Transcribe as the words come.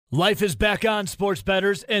Life is back on, sports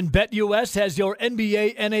bettors, and BetUS has your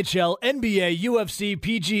NBA, NHL, NBA, UFC,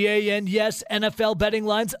 PGA, and yes, NFL betting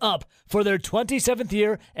lines up for their 27th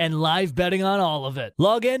year and live betting on all of it.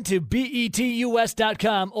 Log in to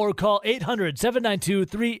betus.com or call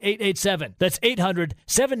 800-792-3887. That's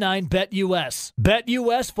 800-79-BET-US.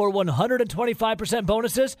 BetUS for 125%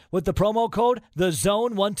 bonuses with the promo code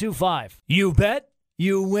THEZONE125. You bet,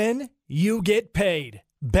 you win, you get paid.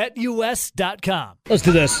 BetUS.com. Let's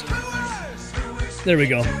do this. There we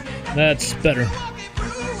go. That's better.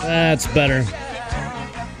 That's better.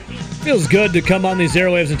 Feels good to come on these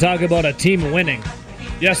airwaves and talk about a team winning.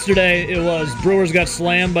 Yesterday, it was Brewers got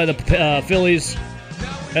slammed by the Phillies,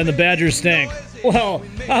 and the Badgers stank. Well,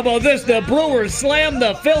 how about this? The Brewers slammed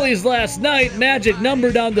the Phillies last night. Magic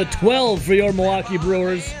number down to 12 for your Milwaukee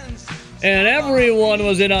Brewers. And everyone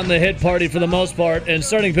was in on the hit party for the most part. And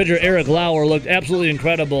starting pitcher Eric Lauer looked absolutely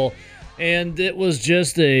incredible. And it was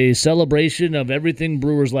just a celebration of everything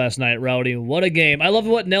Brewers last night, Rowdy. What a game. I love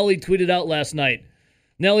what Nelly tweeted out last night.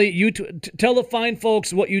 Nelly, you tell the fine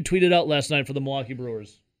folks what you tweeted out last night for the Milwaukee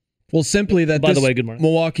Brewers. Well, simply that By the way, good morning.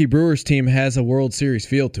 Milwaukee Brewers team has a World Series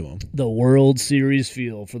feel to them. The World Series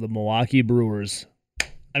feel for the Milwaukee Brewers.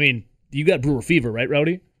 I mean, you got Brewer fever, right,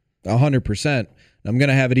 Rowdy? 100%. I'm going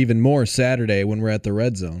to have it even more Saturday when we're at the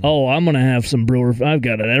Red Zone. Oh, I'm going to have some Brewer. I've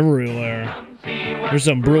got it everywhere. There's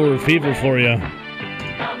some Brewer fever for you.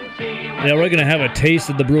 Yeah, we're going to have a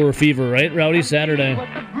taste of the Brewer fever, right, Rowdy, Saturday?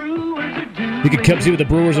 You could come see what the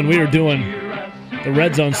Brewers and we are doing the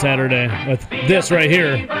Red Zone Saturday with this right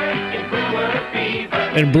here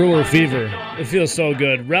and Brewer fever. It feels so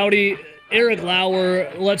good. Rowdy, Eric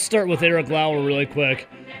Lauer, let's start with Eric Lauer really quick.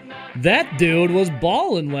 That dude was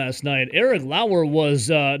balling last night. Eric Lauer was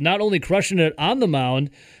not only crushing it on the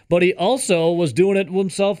mound, but he also was doing it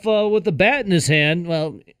himself with the bat in his hand.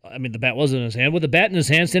 Well, I mean, the bat wasn't in his hand. With the bat in his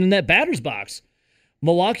hand, standing in that batter's box.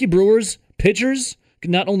 Milwaukee Brewers pitchers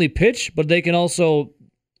can not only pitch, but they can also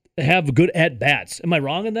have good at-bats. Am I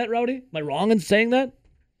wrong in that, Rowdy? Am I wrong in saying that?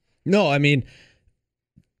 No, I mean,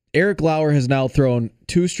 Eric Lauer has now thrown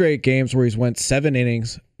 2 straight games where he's went 7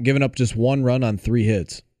 innings, given up just 1 run on 3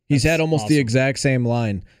 hits. He's had almost the exact same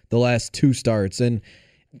line the last 2 starts. And,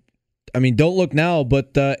 I mean, don't look now, but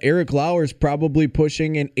Eric Lauer's probably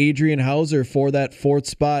pushing an Adrian Hauser for that 4th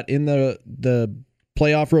spot in the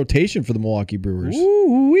playoff rotation for the Milwaukee Brewers.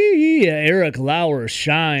 Ooh-wee. Eric Lauer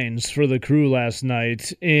shines for the crew last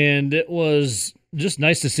night, and it was just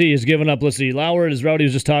nice to see. He's given up, let's see, Lauer, as Rowdy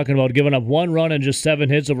was just talking about, giving up 1 run and just 7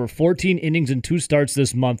 hits over 14 innings and 2 starts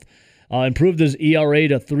this month. Improved his ERA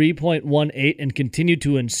to 3.18 and continued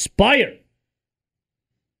to inspire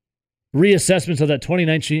reassessments of that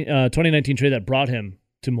 2019 trade that brought him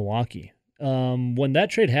to Milwaukee. When that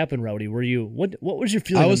trade happened, Rowdy, what was your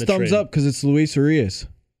feeling? I was thumbs up because it's Luis Urias.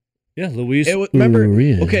 Yeah, Luis. Remember,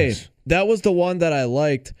 Urias. Okay, that was the one that I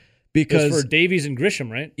liked because it was for Davies and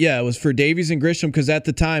Grisham, right? Yeah, it was for Davies and Grisham because at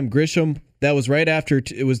the time Grisham. That was right after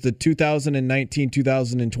it was the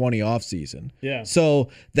 2019-2020 offseason. Yeah. So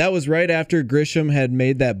that was right after Grisham had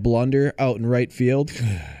made that blunder out in right field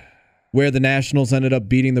where the Nationals ended up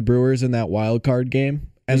beating the Brewers in that wild card game.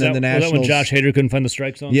 And then the Nationals. Was that when Josh Hader couldn't find the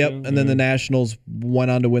strike zone? Yep. Too? And then the Nationals went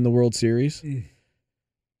on to win the World Series.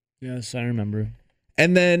 Yes, I remember.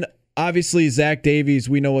 And then obviously Zach Davies,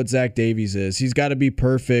 we know what Zach Davies is. He's got to be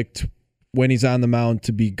perfect when he's on the mound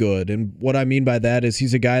to be good. And what I mean by that is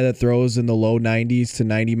he's a guy that throws in the low 90s to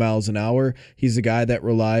 90 miles an hour. He's a guy that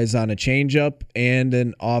relies on a changeup and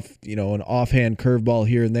an offhand curveball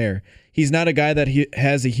here and there. He's not a guy that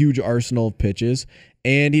has a huge arsenal of pitches,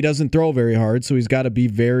 and he doesn't throw very hard, so he's got to be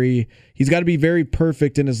very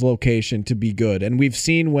perfect in his location to be good. And we've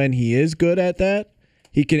seen when he is good at that,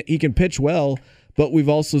 he can pitch well, but we've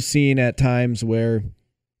also seen at times where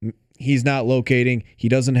he's not locating, he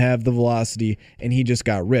doesn't have the velocity, and he just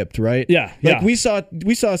got ripped, right? Yeah. We saw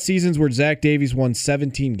seasons where Zach Davies won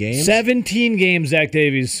 17 games. 17 games, Zach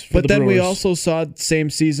Davies. But then we also saw same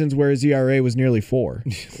seasons where his ERA was nearly 4.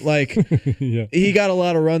 Yeah. He got a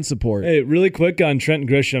lot of run support. Hey, really quick on Trent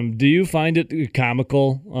Grisham, do you find it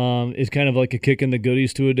comical? It's kind of like a kick in the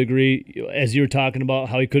goodies to a degree, as you were talking about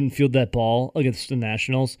how he couldn't field that ball against the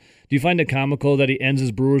Nationals. Do you find it comical that he ends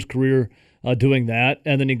his Brewers career doing that,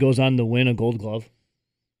 and then he goes on to win a Gold Glove?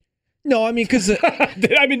 No, I mean, because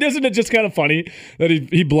isn't it just kind of funny that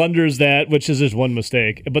he blunders that, which is just one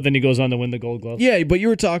mistake, but then he goes on to win the Gold Glove? Yeah, but you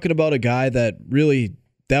were talking about a guy that really,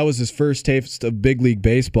 that was his first taste of big league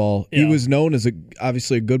baseball. Yeah. He was known as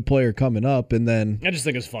obviously a good player coming up, and then I just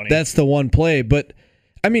think it's funny. That's the one play, but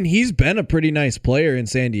I mean, he's been a pretty nice player in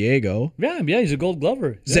San Diego. Yeah, he's a Gold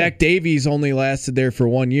Glover. Yeah. Zach Davies only lasted there for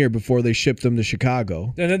 1 year before they shipped him to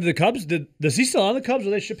Chicago. And then the Cubs, does he still on the Cubs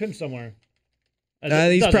or they ship him somewhere?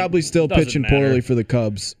 He's probably still pitching poorly for the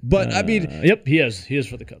Cubs. But, I mean... Yep, he is. He is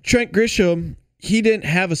for the Cubs. Trent Grisham, he didn't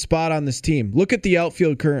have a spot on this team. Look at the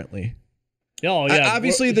outfield currently. Oh, yeah.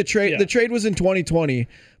 Obviously, the trade was in 2020,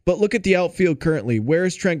 but look at the outfield currently. Where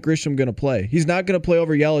is Trent Grisham going to play? He's not going to play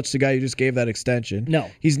over Yelich, the guy who just gave that extension.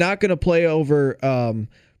 No. He's not going to play over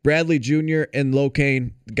Bradley Jr. and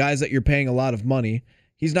Locane, guys that you're paying a lot of money.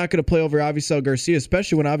 He's not going to play over Avisel Garcia,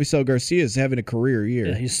 especially when Avisel Garcia is having a career year.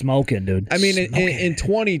 Yeah, he's smoking, dude. I mean, in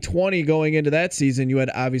 2020, going into that season, you had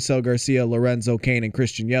Avisel Garcia, Lorenzo Cain, and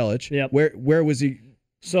Christian Yelich. Yep. Where was he?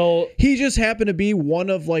 So he just happened to be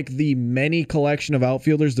one of like the many collection of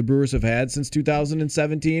outfielders the Brewers have had since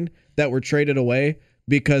 2017 that were traded away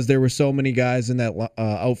because there were so many guys in that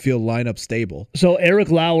outfield lineup stable. So Eric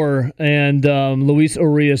Lauer and Luis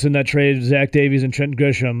Urias in that trade, Zach Davies and Trent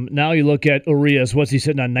Grisham. Now you look at Urias, what's he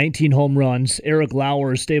sitting on? 19 home runs. Eric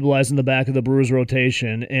Lauer is stabilizing the back of the Brewers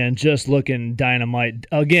rotation and just looking dynamite.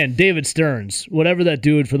 Again, David Stearns, whatever that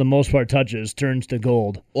dude for the most part touches, turns to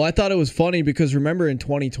gold. Well, I thought it was funny because remember in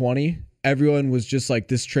 2020, everyone was just like,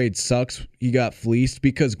 this trade sucks. He got fleeced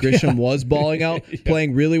because Grisham was balling out,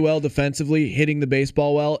 playing really well defensively, hitting the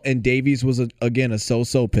baseball well, and Davies was, again, a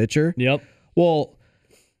so-so pitcher. Yep. Well,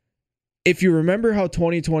 if you remember how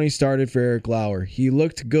 2020 started for Eric Lauer, he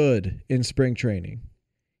looked good in spring training.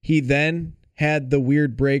 He then had the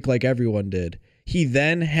weird break like everyone did. He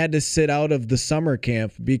then had to sit out of the summer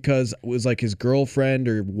camp because it was like his girlfriend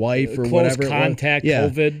or wife or whatever. Close contact,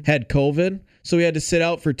 COVID. Had COVID. So he had to sit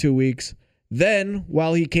out for 2 weeks. Then,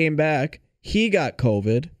 while he came back, he got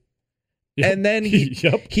COVID. Yep. And then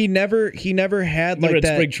he never had like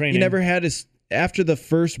that. Spring training. He never had his after the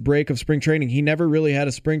first break of spring training. He never really had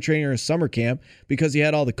a spring training or a summer camp because he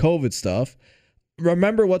had all the COVID stuff.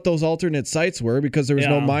 Remember what those alternate sites were because there was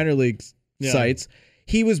no minor league sites.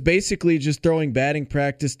 He was basically just throwing batting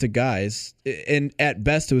practice to guys, and at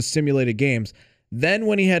best it was simulated games. Then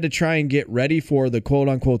when he had to try and get ready for the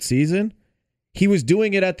quote-unquote season, he was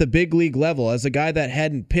doing it at the big league level as a guy that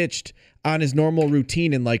hadn't pitched on his normal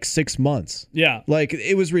routine in like 6 months. Yeah. Like,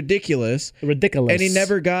 it was ridiculous. Ridiculous. And he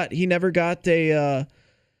never got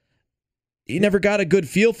a good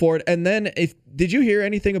feel for it. And then did you hear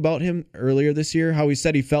anything about him earlier this year? How he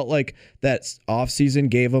said he felt like that offseason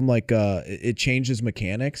gave him like it changed his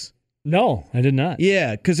mechanics? No, I did not.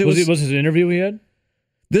 Yeah, because was his interview he had?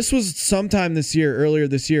 This was sometime earlier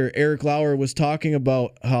this year. Eric Lauer was talking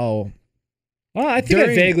about how I think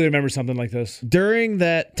I vaguely remember something like this. During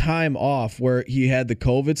that time off where he had the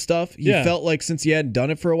COVID stuff, he felt like since he hadn't done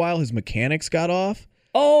it for a while, his mechanics got off.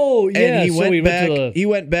 Oh, yeah. And he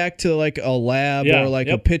went back to like a lab or like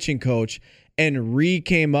a pitching coach and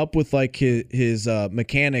came up with like his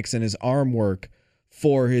mechanics and his arm work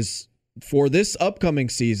for this upcoming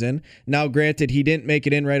season. Now, granted, he didn't make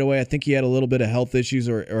it in right away. I think he had a little bit of health issues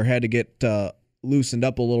or had to get loosened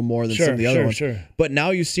up a little more than some of the other ones. Sure. But now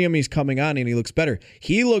you see him, he's coming on and he looks better.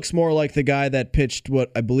 He looks more like the guy that pitched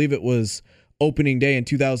what I believe it was opening day in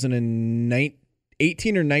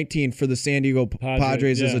 2018 or 19 for the San Diego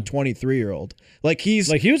Padres as a 23-year-old. Like he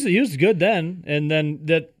was good then, and then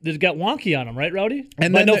that got wonky on him, right, Rowdy?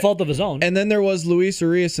 And by no fault of his own. And then there was Luis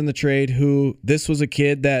Urias in the trade, who this was a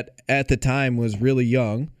kid that at the time was really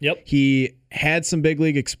young. Yep. He had some big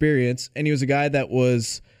league experience, and he was a guy that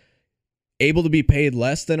was able to be paid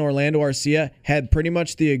less than Orlando Arcia, had pretty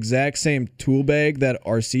much the exact same tool bag that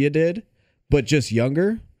Arcia did, but just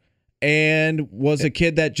younger, and was a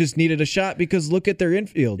kid that just needed a shot because look at their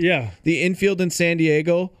infield. Yeah. The infield in San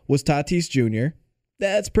Diego was Tatis Jr.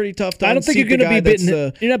 That's pretty tough to I don't think you're going to be beating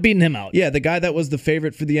him. You're not beating him out. Yeah, the guy that was the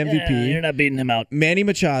favorite for the MVP. Yeah, you're not beating him out. Manny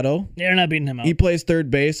Machado. You're not beating him out. He plays third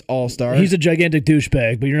base, all-star. He's a gigantic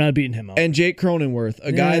douchebag, but you're not beating him out. And Jake Cronenworth,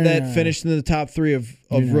 a guy that finished in the top 3 of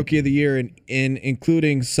Rookie of the Year, and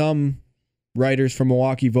including some writers from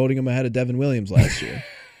Milwaukee voting him ahead of Devin Williams last year.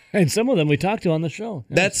 And some of them we talked to on the show.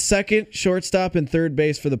 Yes. That's second shortstop and third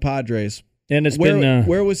base for the Padres. And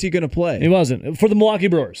where was he going to play? He wasn't. For the Milwaukee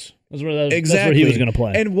Brewers. That's where he was going to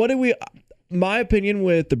play. And my opinion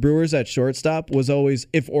with the Brewers at shortstop was always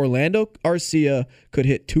if Orlando Arcia could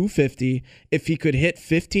hit 250, if he could hit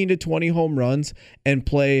 15 to 20 home runs and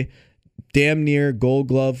play damn near Gold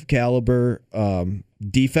Glove caliber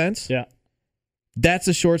defense, that's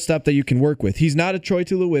a shortstop that you can work with. He's not a Troy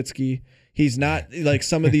Tulowitzki. He's not like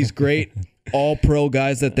some of these great all-pro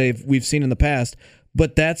guys that we've seen in the past.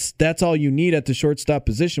 But that's all you need at the shortstop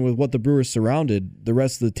position with what the Brewers surrounded the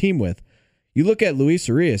rest of the team with. You look at Luis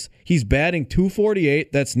Urias, he's batting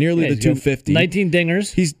 .248. That's nearly the .250. 19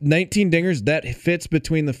 dingers. He's 19 dingers. That fits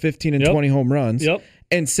between the 15 and 20 home runs. Yep.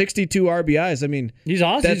 And 62 RBIs. I mean, he's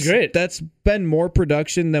awesome. He's great. That's been more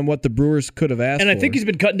production than what the Brewers could have asked for. And I think he's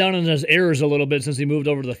been cutting down on his errors a little bit since he moved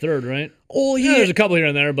over to the third, right? Oh, there's a couple here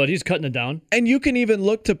and there, but he's cutting it down. And you can even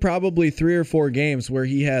look to probably 3 or 4 games where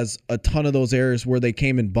he has a ton of those errors where they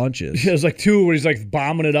came in bunches. There's like 2 where he's like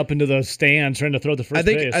bombing it up into the stands trying to throw the first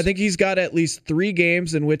base. I think he's got at least 3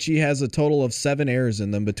 games in which he has a total of 7 errors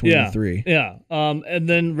in them between the 3. Yeah. And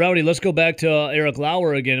then, Rowdy, let's go back to Eric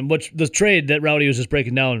Lauer again, which the trade that Rowdy was just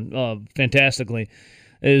breaking down fantastically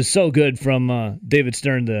is so good from David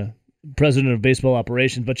Stern, the president of baseball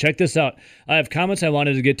operations. But check this out. I have comments I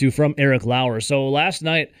wanted to get to from Eric Lauer. So last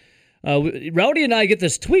night, Rowdy and I get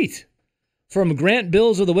this tweet from Grant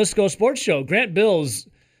Bills of the Wisco Sports Show. Grant Bills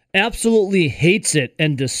absolutely hates it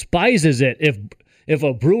and despises it if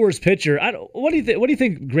a Brewers pitcher. What do you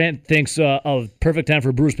think Grant thinks of perfect time for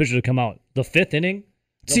a Brewers pitcher to come out? The 5th inning?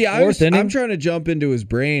 See, I'm trying to jump into his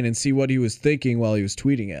brain and see what he was thinking while he was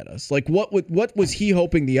tweeting at us. Like, what was he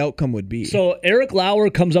hoping the outcome would be? So Eric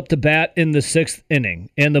Lauer comes up to bat in the 6th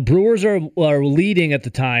inning, and the Brewers are leading at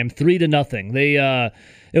the time 3-0.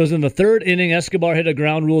 It was in the 3rd inning. Escobar hit a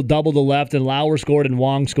ground rule double to left, and Lauer scored and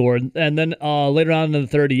Wong scored. And then later on in the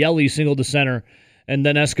 3rd, Yelly singled to center. And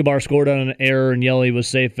then Escobar scored on an error, and Yelly was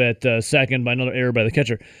safe at second by another error by the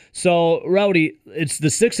catcher. So, Rowdy, it's the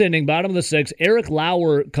 6th inning, bottom of the 6th. Eric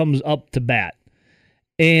Lauer comes up to bat.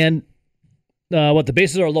 And the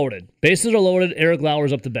bases are loaded. Bases are loaded. Eric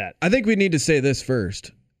Lauer's up to bat. I think we need to say this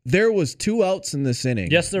first. There was 2 outs in this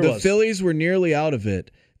inning. Yes, there was. The Phillies were nearly out of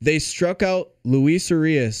it. They struck out Luis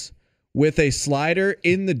Urias with a slider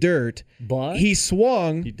in the dirt. But he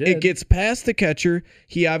swung. He did. It gets past the catcher.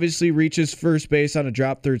 He obviously reaches first base on a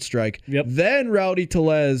drop third strike. Yep. Then Rowdy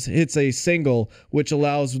Tellez hits a single, which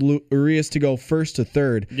allows Urias to go first to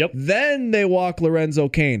third. Yep. Then they walk Lorenzo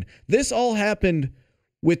Cain. This all happened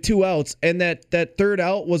with 2 outs, and that 3rd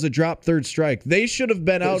out was a drop third strike. They should have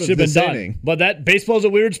been out of this inning. But that baseball's a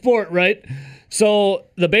weird sport, right? So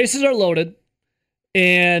the bases are loaded,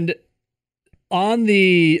 and on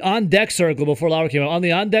deck circle, before Lauer came out, on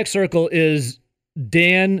the on-deck circle is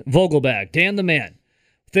Dan Vogelbach, Dan the man,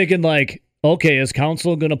 thinking like, okay, is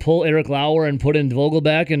Counsell going to pull Eric Lauer and put in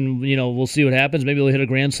Vogelbach, and we'll see what happens. Maybe he'll hit a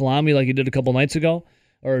grand salami like he did a couple nights ago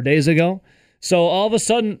or days ago. So all of a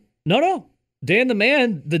sudden, no, Dan the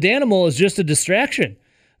man, the Danimal is just a distraction.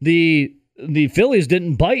 The Phillies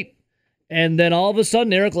didn't bite, and then all of a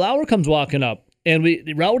sudden Eric Lauer comes walking up, and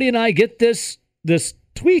Rowdy and I get this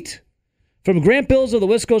tweet from Grant Bills of the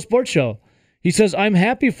Wisco Sports Show. He says, "I'm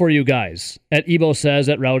happy for you guys," at Ebo says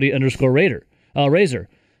at Rowdy_Razor.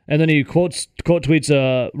 And then he quote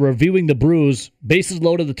tweets, reviewing the Brews, bases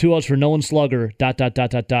loaded, the 2 outs for Nolan Slugger, ...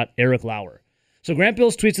 Eric Lauer. So Grant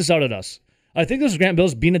Bills tweets this out at us. I think this is Grant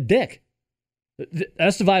Bills being a dick.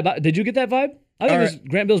 That's the vibe. Did you get that vibe? I think this is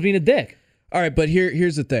Grant Bills being a dick. All right, but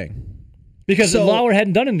here's the thing. Because Lauer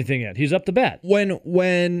hadn't done anything yet. He's up to bat.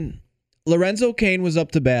 When Lorenzo Cain was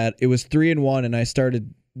up to bat, it was 3-1, and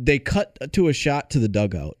they cut to a shot to the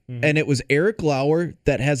dugout. Mm-hmm. And it was Eric Lauer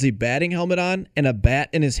that has a batting helmet on and a bat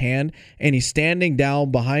in his hand, and he's standing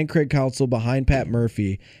down behind Craig Counsell, behind Pat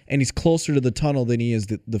Murphy, and he's closer to the tunnel than he is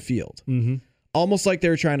the field. Mm-hmm. Almost like they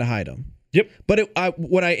were trying to hide him. Yep. But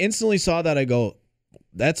when I instantly saw that, I go,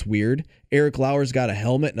 that's weird. Eric Lauer's got a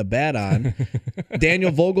helmet and a bat on.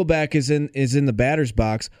 Daniel Vogelbach is in the batter's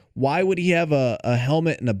box. Why would he have a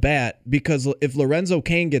helmet and a bat? Because if Lorenzo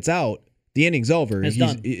Cain gets out, the inning's over.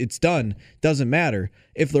 It's done. Doesn't matter.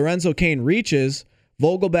 If Lorenzo Cain reaches,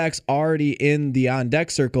 Vogelbach's already in the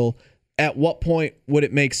on-deck circle. At what point would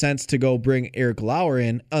it make sense to go bring Eric Lauer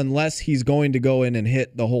in unless he's going to go in and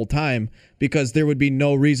hit the whole time? Because there would be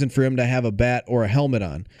no reason for him to have a bat or a helmet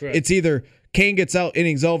on. Correct. It's either Cain gets out,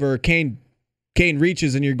 inning's over, or Cain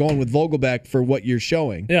reaches and you're going with Vogelbach for what you're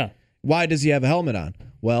showing. Yeah. Why does he have a helmet on?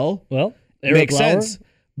 Well, Eric makes Lauer? sense.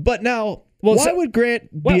 But now, why would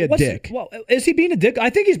Grant be a dick? Is he being a dick?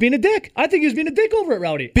 I think he's being a dick. I think he's being a dick over at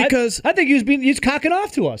Rowdy. Because I think he's cocking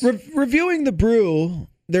off to us. Reviewing the Brew,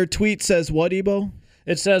 their tweet says what, Ebo?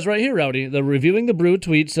 It says right here, Rowdy, the Reviewing the Brew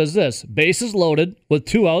tweet says this: bases loaded with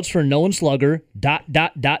 2 outs for Nolan Slugger, ...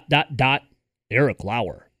 Eric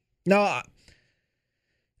Lauer. Now,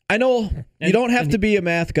 I know you don't have to be a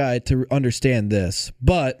math guy to understand this,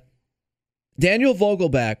 but Daniel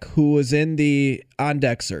Vogelbach, who was in the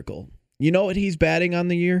on-deck circle, you know what he's batting on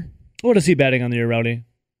the year? What is he batting on the year, Rowdy?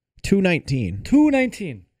 .219.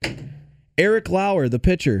 .219. Eric Lauer, the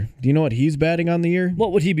pitcher, do you know what he's batting on the year?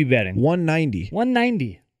 What would he be batting? .190.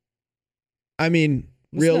 .190. I mean,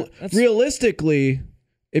 Realistically,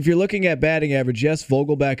 if you're looking at batting average, yes,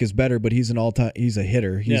 Vogelback is better, but he's a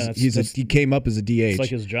hitter. He came up as a DH. It's like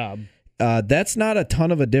his job. That's not a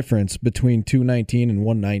ton of a difference between 219 and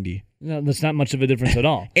 190. No, that's not much of a difference at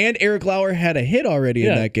all. And Eric Lauer had a hit already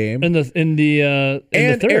in that game. In the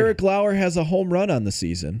third. Eric Lauer has a home run on the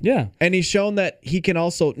season. Yeah. And he's shown that he can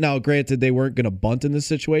also, now granted they weren't going to bunt in this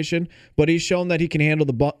situation, but he's shown that he can handle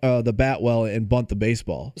the bat well and bunt the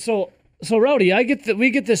baseball. So Rowdy, we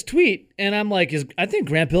get this tweet, and I'm like, I think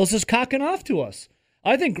Grant Bills is cocking off to us.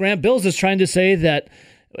 I think Grant Bills is trying to say that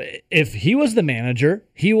if he was the manager,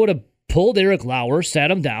 he would have pulled Eric Lauer, sat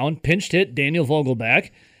him down, pinched hit Daniel Vogelback,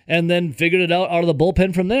 and then figured it out of the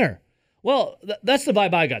bullpen from there. Well, that's the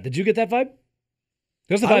vibe I got. Did you get that vibe?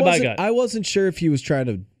 That's the vibe I got. I wasn't sure if he was trying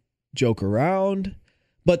to joke around,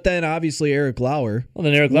 but then obviously Eric Lauer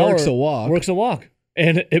works a walk.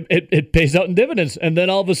 And it pays out in dividends. And then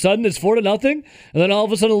all of a sudden it's 4-0. And then all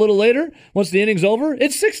of a sudden a little later, once the inning's over,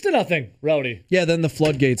 it's 6-0, Rowdy. Yeah, then the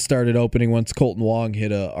floodgates started opening once Colton Wong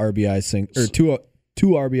hit a RBI or two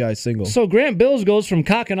RBI singles. So Grant Bills goes from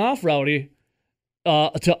cocking off, Rowdy,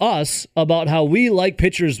 to us about how we like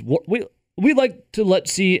pitchers. We like to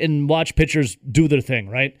see and watch pitchers do their thing,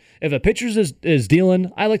 right? If a pitcher is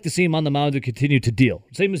dealing, I like to see him on the mound to continue to deal.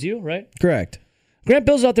 Same as you, right? Correct. Grant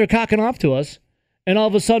Bills out there cocking off to us, and all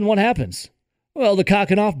of a sudden what happens? Well, the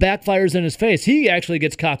cocking off backfires in his face. He actually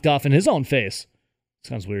gets cocked off in his own face.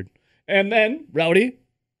 Sounds weird. And then, Rowdy,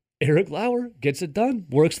 Eric Lauer gets it done,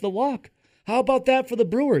 works the walk. How about that for the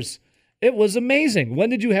Brewers? It was amazing.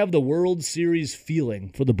 When did you have the World Series feeling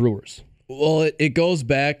for the Brewers? Well, it goes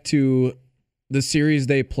back to the series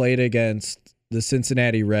they played against the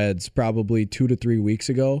Cincinnati Reds probably 2 to 3 weeks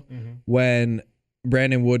ago when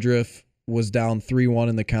Brandon Woodruff was down 3-1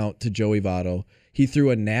 in the count to Joey Votto. He threw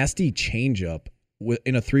a nasty changeup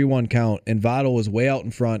in a 3-1 count, and Votto was way out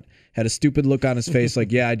in front, had a stupid look on his face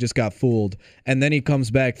like, yeah, I just got fooled. And then he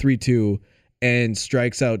comes back 3-2 and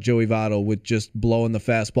strikes out Joey Votto with just blowing the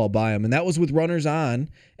fastball by him. And that was with runners on,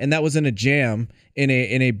 and that was in a jam in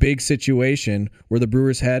a big situation where the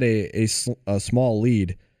Brewers had a small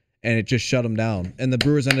lead, and it just shut them down. And the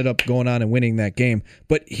Brewers ended up going on and winning that game.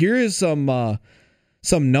 But here is some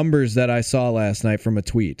numbers that I saw last night from a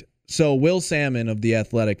tweet. So Will Salmon of The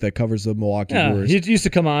Athletic that covers the Milwaukee Brewers. He used to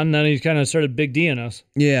come on, and then he kind of started Big D-ing us.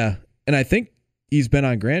 Yeah, and I think he's been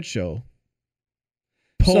on Grant's show.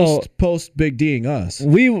 Post Big D-ing us.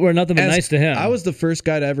 We were nothing but nice to him. I was the first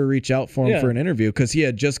guy to ever reach out for him for an interview because he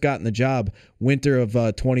had just gotten the job winter of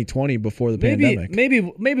 2020 before the pandemic. Maybe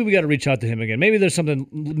we got to reach out to him again. Maybe there's something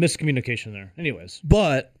miscommunication there. Anyways.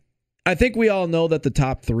 But I think we all know that the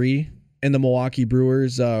top three in the Milwaukee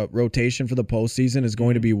Brewers rotation for the postseason is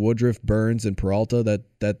going to be Woodruff, Burns, and Peralta.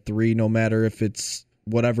 That three, no matter if it's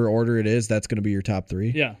whatever order it is, that's going to be your top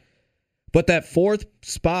three. Yeah. But that fourth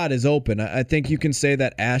spot is open. I think you can say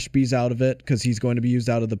that Ashby's out of it because he's going to be used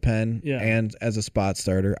out of the pen and as a spot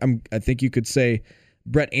starter. I think you could say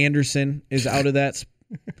Brett Anderson is out of that.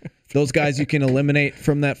 Those guys you can eliminate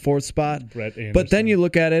from that fourth spot. Brett Anderson. But then you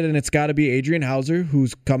look at it, and it's got to be Adrian Hauser,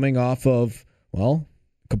 who's coming off of,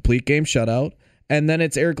 complete game shutout. And then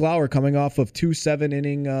it's Eric Lauer coming off of 2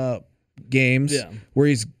 7-inning games where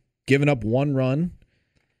he's given up 1 run.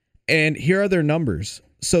 And here are their numbers.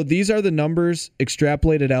 So these are the numbers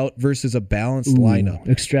extrapolated out versus a balanced lineup.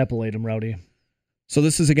 Extrapolate them, Rowdy. So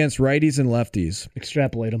this is against righties and lefties.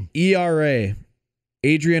 Extrapolate them. ERA,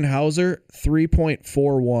 Adrian Hauser,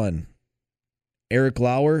 3.41. Eric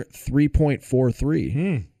Lauer,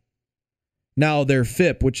 3.43. Now their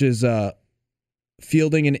FIP, which is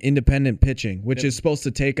fielding and independent pitching, which is supposed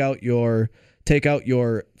to take out your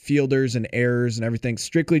fielders and errors and everything,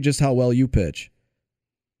 strictly just how well you pitch.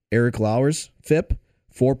 Eric Lauer's FIP,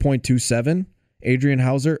 4.27. Adrian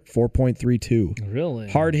Hauser, 4.32. Really?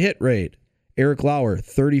 Hard hit rate. Eric Lauer,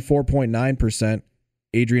 34.9%.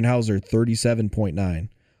 Adrian Hauser, 37.9.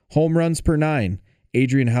 Home runs per 9.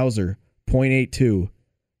 Adrian Hauser, 0.82.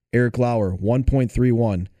 Eric Lauer,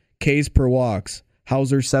 1.31. Ks per walks.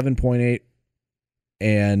 Hauser, 7.8.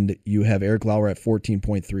 And you have Eric Lauer at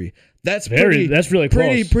 14.3. That's really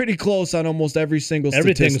close. Pretty close on almost every single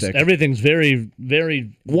statistic. Everything's very,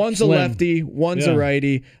 very One's slim. a lefty, one's a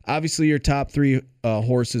righty. Obviously, your top 3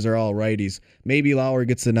 horses are all righties. Maybe Lauer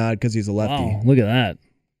gets the nod because he's a lefty. Wow, look at that.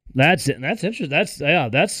 That's interesting. That's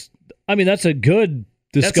a good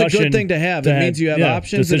discussion. That's a good thing to have. It means you have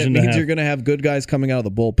options, and it means you're going to have good guys coming out of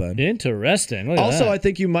the bullpen. Interesting. Look at that. I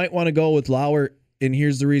think you might want to go with Lauer. And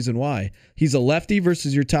here's the reason why. He's a lefty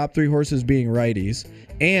versus your top 3 horses being righties.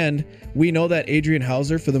 And we know that Adrian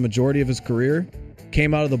Hauser, for the majority of his career,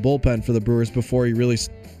 came out of the bullpen for the Brewers before he really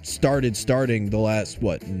starting the last,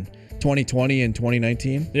 in 2020 and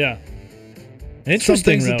 2019? Yeah. Interesting. Some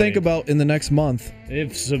things to think about in the next month.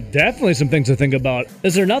 It's definitely some things to think about.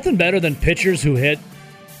 Is there nothing better than pitchers who hit,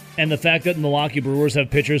 and the fact that the Milwaukee Brewers have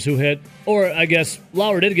pitchers who hit? Or I guess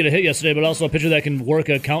Lauer did get a hit yesterday, but also a pitcher that can work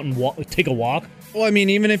a count and take a walk. Well, I mean,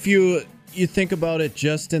 even if you think about it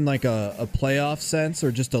just in like a playoff sense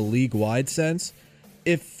or just a league-wide sense,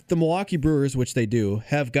 if the Milwaukee Brewers, which they do,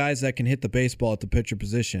 have guys that can hit the baseball at the pitcher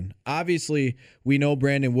position, obviously we know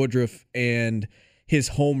Brandon Woodruff and his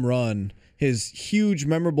home run, his huge,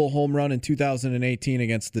 memorable home run in 2018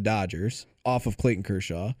 against the Dodgers off of Clayton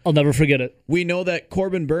Kershaw. I'll never forget it. We know that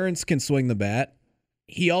Corbin Burns can swing the bat.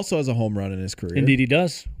 He also has a home run in his career. Indeed he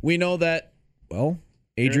does. We know that,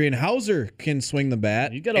 Adrian Hauser can swing the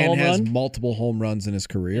bat and has multiple home runs in his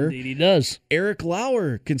career. Indeed he does. Eric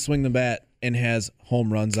Lauer can swing the bat and has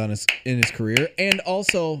home runs in his career, and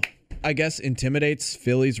also, I guess, intimidates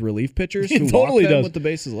Phillies relief pitchers who totally walk them does. with the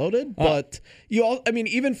bases loaded. But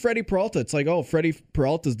even Freddie Peralta, it's like, Freddie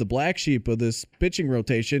Peralta's the black sheep of this pitching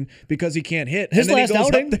rotation because he can't hit. His and then last he goes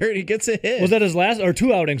outing up there and he gets a hit. Was that his last or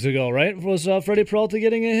 2 outings ago? Right? Was Freddie Peralta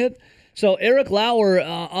getting a hit? So Eric Lauer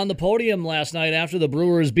on the podium last night after the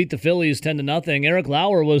Brewers beat the Phillies 10-0. Eric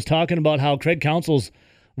Lauer was talking about how Craig Counsell's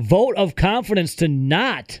vote of confidence to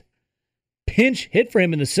not pinch hit for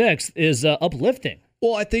him in the 6th is uplifting.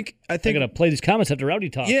 Well, I think I'm gonna play these comments after Rowdy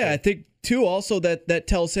talks. Yeah, I think too. Also, that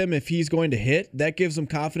tells him if he's going to hit, that gives him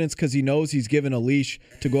confidence because he knows he's given a leash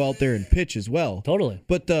to go out there and pitch as well. Totally.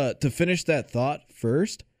 But to finish that thought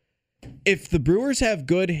first, if the Brewers have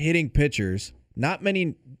good hitting pitchers, not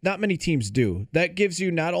many teams do. That gives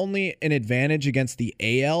you not only an advantage against the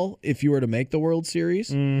AL if you were to make the World Series,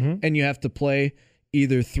 and you have to play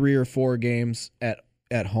either 3 or 4 games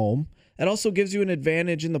at home. It also gives you an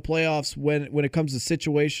advantage in the playoffs when it comes to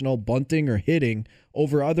situational bunting or hitting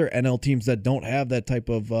over other NL teams that don't have that type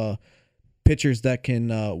of pitchers that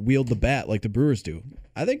can wield the bat like the Brewers do.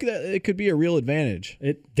 I think that it could be a real advantage.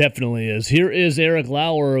 It definitely is. Here is Eric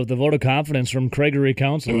Lauer of the vote of confidence from Gregory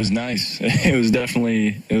Counsell. It was nice. It was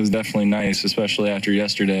definitely nice, especially after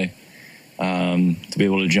yesterday, to be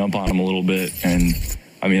able to jump on him a little bit. And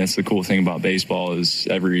I mean, that's the cool thing about baseball is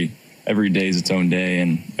every day is its own day,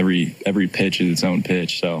 and every pitch is its own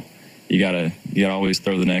pitch. So you gotta always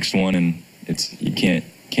throw the next one, and you can't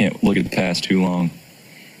look at the past too long.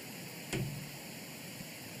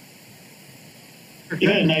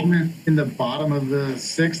 In the bottom of the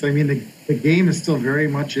 6th, I mean, the game is still very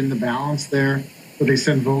much in the balance there, but they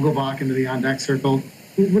send Vogelbach into the on-deck circle.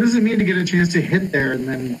 What does it mean to get a chance to hit there and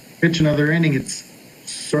then pitch another inning? It's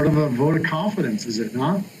sort of a vote of confidence, is it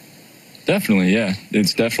not? Definitely, yeah.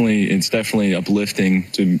 It's definitely uplifting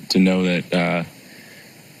to know that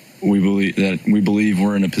we believe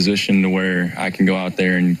we're in a position to where I can go out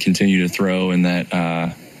there and continue to throw, and that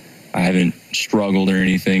I haven't struggled or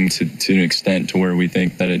anything to an extent to where we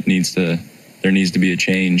think that there needs to be a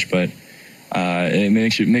change. But it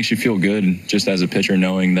makes you feel good just as a pitcher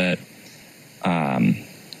knowing that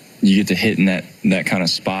you get to hit in that kind of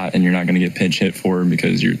spot, and you're not going to get pinch hit for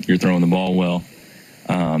because you're throwing the ball well.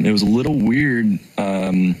 It was a little weird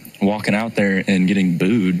walking out there and getting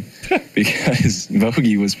booed because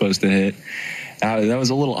Vogie was supposed to hit. That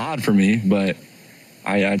was a little odd for me, but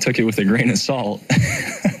I took it with a grain of salt.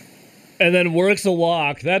 And then works a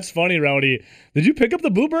walk. That's funny, Rowdy. Did you pick up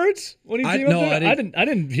the Boo Birds when he came up there? I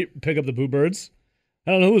didn't pick up the Boo Birds.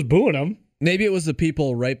 I don't know who was booing them. Maybe it was the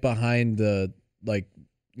people right behind the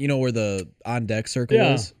where the on deck circle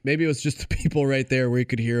is. Maybe it was just the people right there where you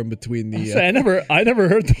could hear them between the. I never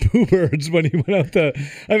heard the Boo Birds when he went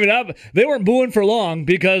out they weren't booing for long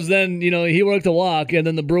because then he worked a walk and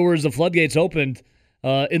then the floodgates opened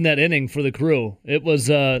in that inning for the Crew. It was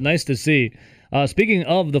nice to see. Speaking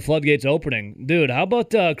of the floodgates opening, dude, how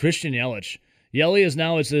about Christian Yelich? Yelly is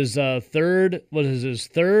now his third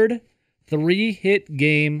 3-hit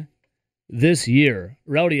game this year.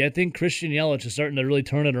 Rowdy, I think Christian Yelich is starting to really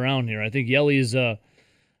turn it around here. I think Yelly's starting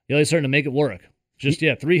to make it work.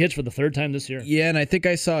 3 hits for the 3rd time this year. Yeah, and I think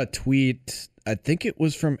I saw a tweet, I think it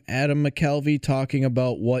was from Adam McKelvey, talking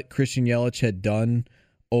about what Christian Yelich had done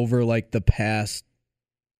over the past,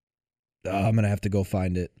 I'm going to have to go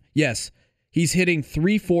find it. Yes, he's hitting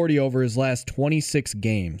 .340 over his last 26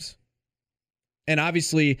 games. And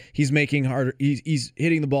obviously, he's making harder. He's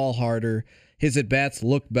hitting the ball harder. His at-bats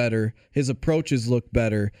look better. His approaches look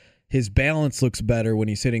better. His balance looks better when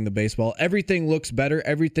he's hitting the baseball. Everything looks better.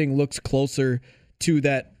 Everything looks closer to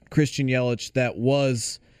that Christian Yelich that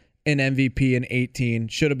was an MVP in 18,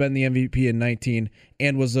 should have been the MVP in 19,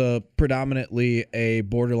 and was predominantly a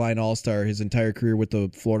borderline all-star his entire career with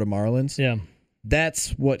the Florida Marlins. Yeah. That's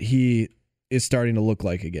what he is starting to look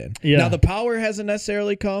like again. Yeah. Now, the power hasn't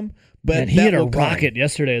necessarily come, but and he had a will come. rocket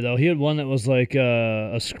yesterday, though. He had one that was like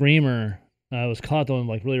a screamer. Was caught though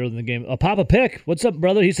like really early in the game. Papa Pick, what's up,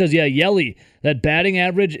 brother? He says, yeah, Yelly, that batting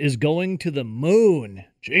average is going to the moon.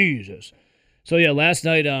 Jesus. So, yeah, last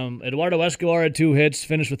night, Eduardo Escobar had 2 hits,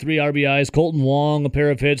 finished with 3 RBIs. Colton Wong, a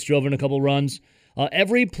pair of hits, drove in a couple runs.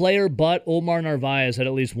 Every player but Omar Narvaez had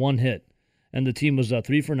at least 1 hit. And the team was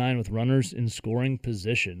 3 for 9 with runners in scoring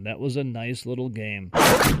position. That was a nice little game.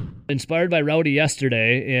 Inspired by Rowdy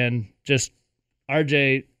yesterday, and just,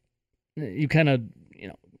 RJ, you kind of,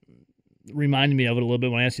 reminded me of it a little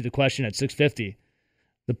bit when I asked you the question at 6:50.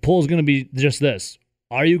 The poll is going to be just this.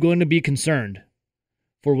 Are you going to be concerned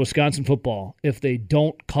for Wisconsin football if they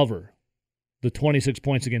don't cover the 26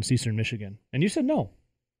 points against Eastern Michigan? And you said no.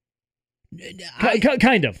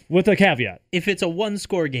 Kind of, with a caveat. If it's a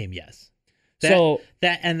 1-score game, yes.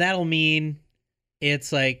 That'll mean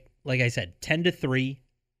it's like I said, 10-3,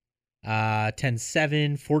 10-7,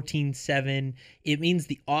 14-7. It means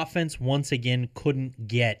the offense once again couldn't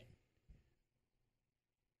get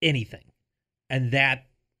anything, and that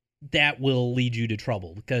will lead you to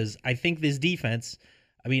trouble, because I think this defense,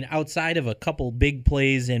 outside of a couple big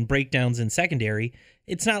plays and breakdowns in secondary,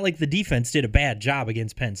 it's not like the defense did a bad job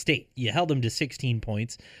against Penn State. You held them to 16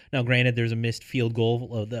 points. Now, granted, there's a missed field goal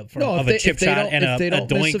of a chip shot and a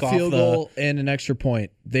doink miss a field goal and an extra point,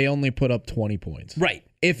 they only put up 20 points. Right.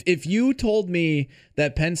 If you told me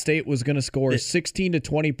that Penn State was going to score 16 to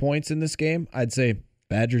 20 points in this game, I'd say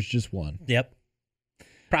Badgers just won. Yep.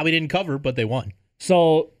 Probably didn't cover, but they won.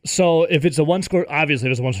 So if it's a 1-score, obviously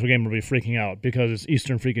if it's a 1-score game, we'll be freaking out because it's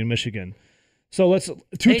Eastern freaking Michigan. So let's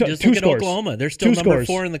two look scores. At Oklahoma. They're still number number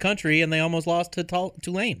 4 in the country, and they almost lost to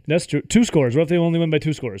Tulane. That's true. 2 scores. What if they only win by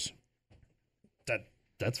 2 scores?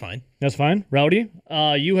 That's fine. That's fine. Rowdy,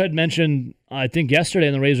 you had mentioned, I think yesterday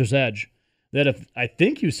in the Razor's Edge, that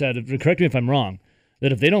you said, correct me if I'm wrong,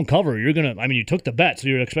 that if they don't cover, you're going to, you took the bet, so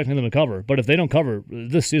you're expecting them to cover. But if they don't cover,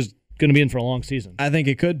 this is going to be in for a long season. I think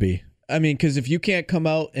it could be. Because if you can't come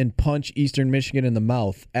out and punch Eastern Michigan in the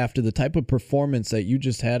mouth after the type of performance that you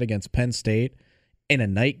just had against Penn State in a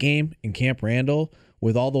night game in Camp Randall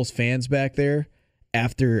with all those fans back there,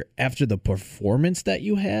 after the performance that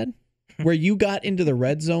you had, where you got into the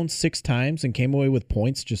red zone 6 times and came away with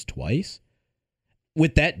points just twice,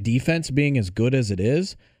 with that defense being as good as it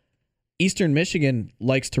is, Eastern Michigan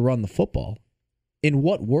likes to run the football. In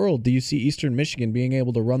what world do you see Eastern Michigan being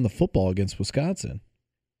able to run the football against Wisconsin?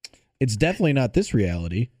 It's definitely not this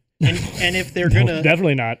reality. And if they're going to...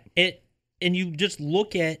 definitely not. And you just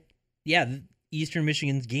look at, Eastern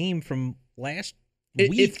Michigan's game from last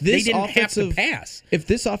week. They didn't have to pass. If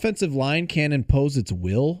this offensive line can impose its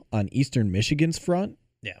will on Eastern Michigan's front,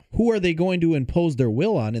 who are they going to impose their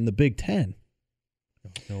will on in the Big Ten?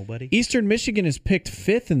 Nobody. Eastern Michigan is picked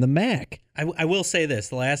 5th in the MAC. I will say this.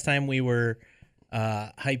 The last time we were...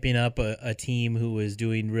 hyping up a team who was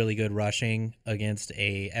doing really good rushing against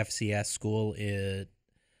a FCS school,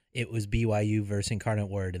 it was BYU versus Incarnate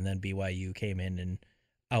Word, and then BYU came in and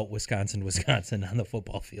out Wisconsin on the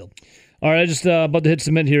football field. All right, just about to hit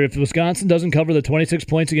submit here. If Wisconsin doesn't cover the 26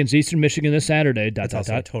 points against Eastern Michigan this Saturday, that's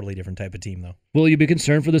also a totally different type of team, though. Will you be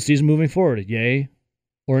concerned for the season moving forward? Yay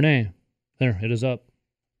or nay? There, it is up.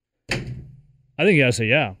 I think you gotta say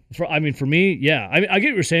yeah. For me, yeah. I get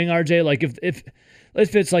what you're saying, RJ. Like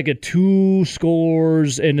if it's like a 2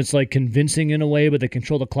 scores and it's like convincing in a way, but they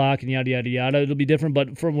control the clock and yada yada yada, it'll be different.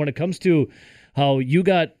 But from when it comes to how you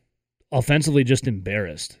got offensively just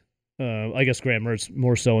embarrassed, I guess Graham Mertz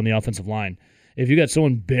more so in the offensive line. If you got so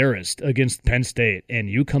embarrassed against Penn State and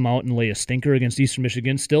you come out and lay a stinker against Eastern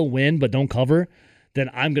Michigan, still win but don't cover, then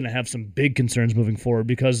I'm going to have some big concerns moving forward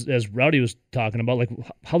because, as Rowdy was talking about, like,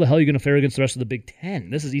 how the hell are you going to fare against the rest of the Big Ten?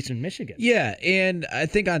 This is Eastern Michigan. Yeah, and I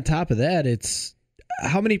think on top of that, it's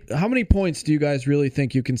how many points do you guys really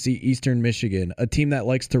think you can see Eastern Michigan, a team that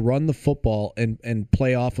likes to run the football and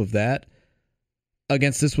play off of that,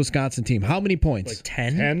 against this Wisconsin team? How many points? Like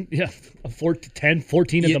 10? 10? Yeah, 10,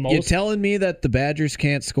 14 at the most. You're telling me that the Badgers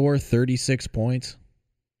can't score 36 points?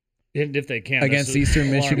 And if they can. Against Eastern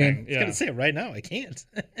Michigan? I was going to say it right now, I can't.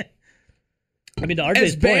 I mean, to RJ's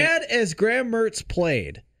as bad as Graham Mertz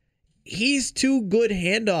played, he's 2 good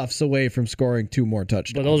handoffs away from scoring 2 more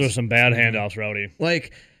touchdowns. But those are some bad handoffs, Rowdy.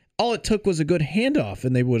 Like, all it took was a good handoff,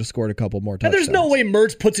 and they would have scored a couple more And touchdowns. there's no way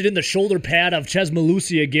Mertz puts it in the shoulder pad of Ches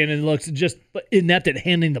Malusi again and looks just inept at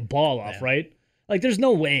handing the ball off, right? Like, there's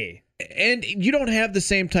no way. And you don't have the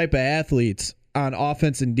same type of athletes on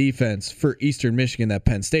offense and defense for Eastern Michigan that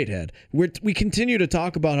Penn State had. We continue to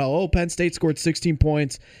talk about how, Penn State scored 16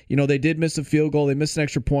 points. They did miss a field goal. They missed an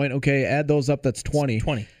extra point. Okay, add those up. That's 20.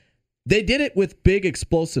 20. They did it with big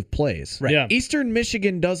explosive plays. Right. Yeah. Eastern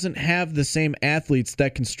Michigan doesn't have the same athletes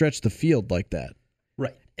that can stretch the field like that.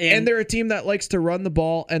 Right. And they're a team that likes to run the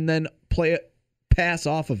ball and then pass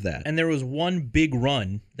off of that. And there was one big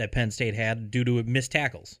run that Penn State had due to missed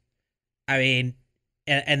tackles. I mean,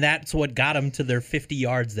 and that's what got them to their 50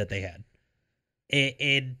 yards that they had.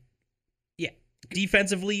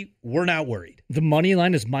 Defensively, we're not worried. The money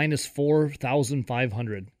line is minus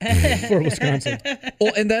 4,500 for Wisconsin.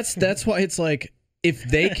 Well, and that's why it's like, if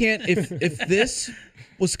they can't, if this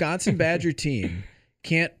Wisconsin Badger team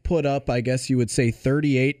can't put up, I guess you would say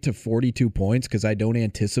 38 to 42 points, because I don't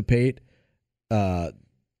anticipate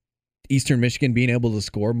Eastern Michigan being able to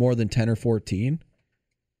score more than 10 or 14.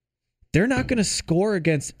 They're not going to score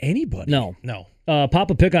against anybody. No.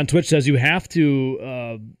 Papa Pick on Twitch says you have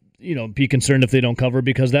to, be concerned if they don't cover,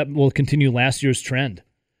 because that will continue last year's trend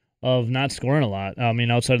of not scoring a lot. I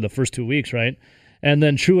mean, outside of the first 2 weeks, right? And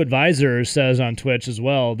then True Advisor says on Twitch as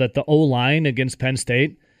well that the O-line against Penn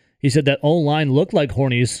State, he said that O-line looked like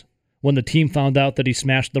Hornies when the team found out that he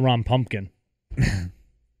smashed the wrong pumpkin.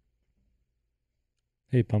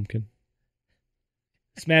 Hey, Pumpkin.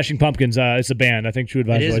 Smashing Pumpkins, it's a band. I think True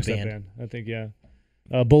Advisor likes that band. I think, yeah.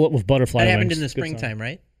 Bullet with Butterfly That Wings. happened in the springtime,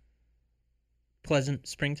 right? Pleasant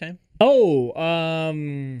springtime? Oh,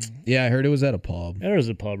 yeah, I heard it was at a pub. There was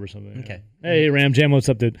a pub or something. Okay. Hey, Ram Jam, what's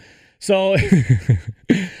up, dude? So,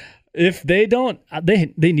 if they don't,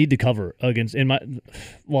 they need to cover against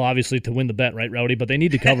obviously to win the bet, right, Rowdy? But they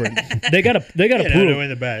need to cover. They gotta prove to win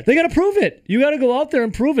the bet. They gotta prove it. You gotta go out there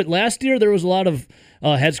and prove it. Last year there was a lot of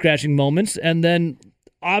head scratching moments, and then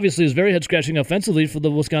obviously it was very head scratching offensively for the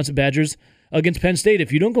Wisconsin Badgers against Penn State.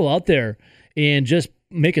 If you don't go out there and just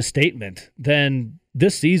make a statement, then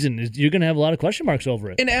this season you're going to have a lot of question marks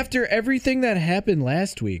over it. And after everything that happened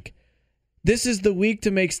last week, this is the week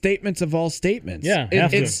to make statements of all statements. Yeah,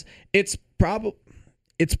 it's probably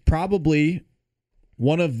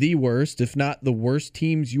one of the worst, if not the worst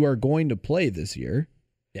teams you are going to play this year.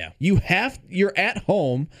 Yeah. You're at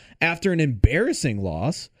home after an embarrassing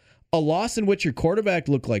loss, a loss in which your quarterback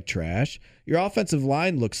looked like trash, your offensive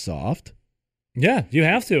line looks soft. Yeah, you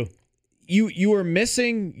have to. You are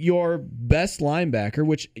missing your best linebacker,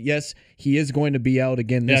 which, yes, he is going to be out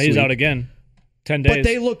again this week. Yeah, he's out again. 10 days. But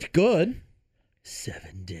they looked good.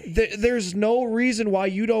 7 days. There's no reason why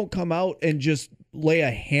you don't come out and just lay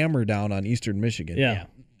a hammer down on Eastern Michigan. Yeah.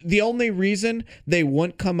 The only reason they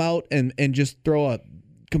wouldn't come out and just throw a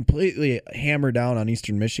completely hammer down on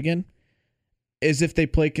Eastern Michigan is if they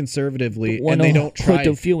play conservatively and they don't try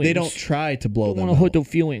to blow them out.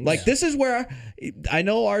 Feelings. Like, this is where I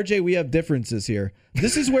know, RJ, we have differences here.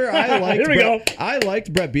 This is where I liked I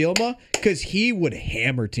liked Brett Bielema, because he would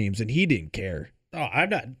hammer teams and he didn't care. Oh, I'm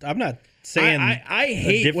not saying I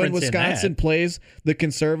hate when Wisconsin plays the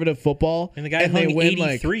conservative football and the guy hung they win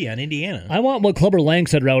 83 on Indiana. I want what Clubber Lang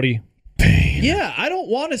said, Rowdy. Yeah, I don't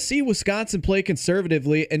want to see Wisconsin play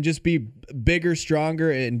conservatively and just be bigger,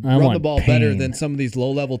 stronger, and run the ball better than some of these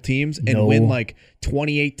low-level teams and win like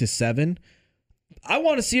 28-7. I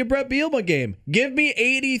want to see a Brett Bielema game. Give me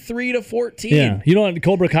 83-14. Yeah, you know what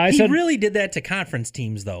Cobra Kai said? He really did that to conference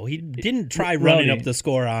teams, though. He didn't try running up the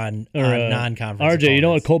score on non-conference RJ, opponents. you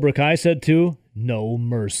know what Cobra Kai said too? No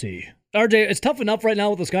mercy. RJ, it's tough enough right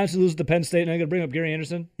now with Wisconsin losing to Penn State, and I'm going to bring up Gary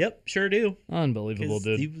Anderson. Yep, sure do. Unbelievable,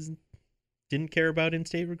 dude. He didn't care about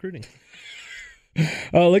in-state recruiting.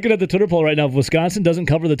 Looking at the Twitter poll right now, if Wisconsin doesn't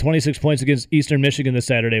cover the 26 points against Eastern Michigan this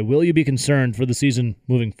Saturday, will you be concerned for the season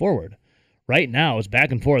moving forward? Right now, it's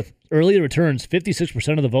back and forth. Early returns,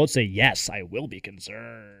 56% of the votes say, yes, I will be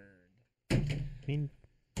concerned. I mean,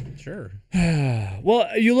 sure. Well,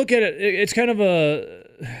 you look at it, it's kind of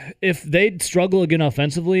if they struggle again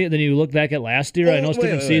offensively, then you look back at last year. I know it's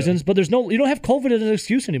different seasons, but you don't have COVID as an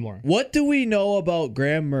excuse anymore. What do we know about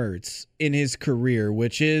Graham Mertz in his career,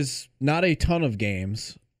 which is not a ton of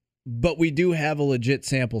games, but we do have a legit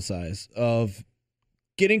sample size of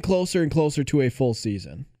getting closer and closer to a full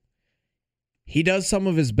season? He does some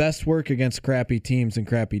of his best work against crappy teams and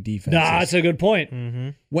crappy defenses. That's a good point. Mm-hmm.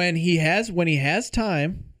 When he has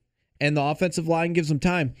time and the offensive line gives him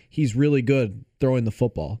time, he's really good throwing the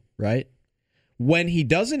football, right? When he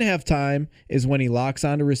doesn't have time is when he locks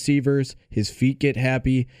onto receivers, his feet get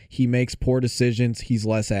happy, he makes poor decisions, he's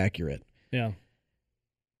less accurate. Yeah.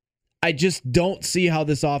 I just don't see how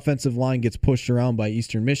this offensive line gets pushed around by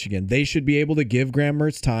Eastern Michigan. They should be able to give Graham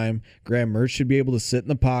Mertz time. Graham Mertz should be able to sit in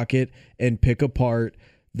the pocket and pick apart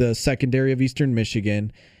the secondary of Eastern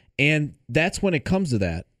Michigan. And that's when it comes to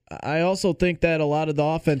that. I also think that a lot of the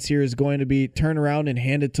offense here is going to be turn around and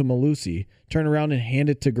hand it to Malusi, turn around and hand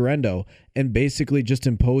it to Garendo, and basically just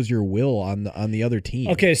impose your will on the other team.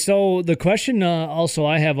 Okay, so the question also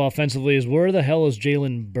I have offensively is, where the hell is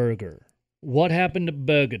Jalen Berger? What happened to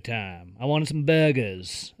burger time? I wanted some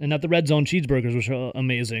burgers. And not the Red Zone cheeseburgers, which are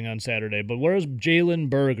amazing on Saturday. But where's Jalen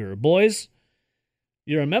Berger? Boys,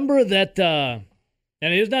 you remember that,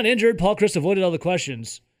 and he was not injured. Paul Chris avoided all the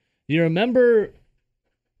questions. You remember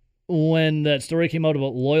when that story came out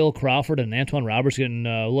about Loyal Crawford and Antoine Roberts getting,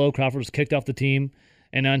 Loyal Crawford was kicked off the team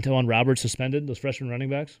and Antoine Roberts suspended, those freshman running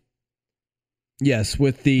backs? Yes,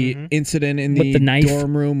 with the incident in With the knife.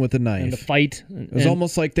 dorm room with the knife. And the fight. It was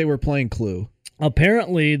almost like they were playing Clue.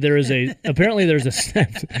 Apparently there's a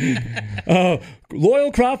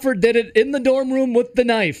Loyal Crawford did it in the dorm room with the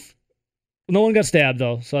knife. No one got stabbed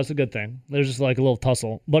though, so that's a good thing. There's just like a little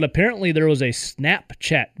tussle. But apparently there was a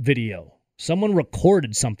Snapchat video. Someone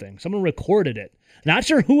recorded something. Someone recorded it. Not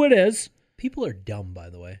sure who it is. People are dumb, by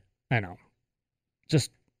the way. I know. Just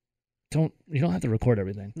you don't have to record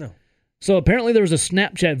everything. No. So apparently there was a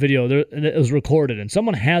Snapchat video that was recorded, and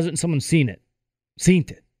someone has it and someone's seen it.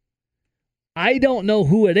 I don't know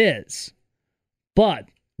who it is, but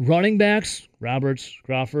running backs, Roberts,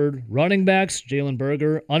 Crawford, running backs, Jalen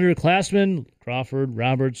Berger, underclassmen, Crawford,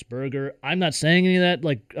 Roberts, Berger. I'm not saying any of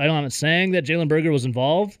that. I'm not saying that Jalen Berger was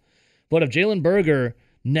involved, but if Jalen Berger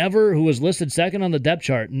who was listed second on the depth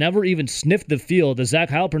chart, never even sniffed the field, as Zach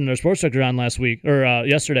Halpern, their sports director on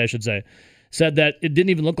yesterday, I should say, said that it didn't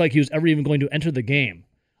even look like he was ever even going to enter the game.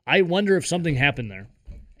 I wonder if something happened there.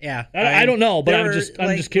 Yeah. I don't know, but I'm just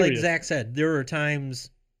curious. Like Zach said, there were times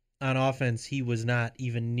on offense he was not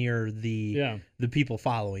even near the people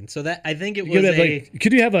following. So that I think it was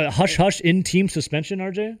could you have a hush-hush in-team suspension,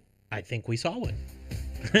 RJ? I think we saw one.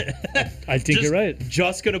 I think you're right.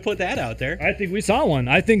 Just going to put that out there. I think we saw one.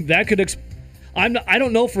 I think that could I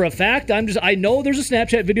don't know for a fact. I know there's a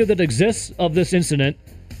Snapchat video that exists of this incident.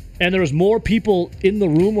 And there was more people in the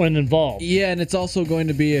room when involved. Yeah, and it's also going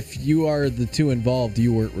to be if you are the two involved,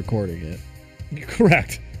 you weren't recording it.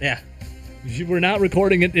 Correct. Yeah. You were not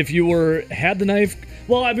recording it if you had the knife.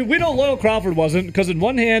 Well, I mean, we know Loyal Crawford wasn't, because in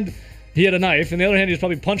one hand he had a knife, and the other hand he was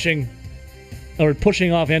probably punching or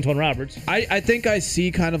pushing off Antoine Roberts. I think I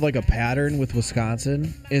see kind of like a pattern with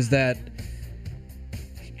Wisconsin is that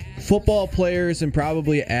football players and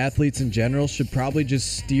probably athletes in general should probably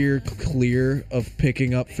just steer clear of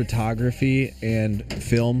picking up photography and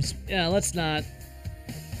films. Yeah, let's not.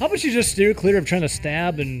 How about you just steer clear of trying to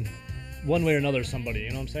stab in one way or another somebody,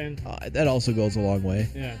 you know what I'm saying? That also goes a long way.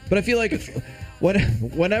 Yeah. But I feel like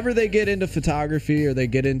whenever they get into photography or they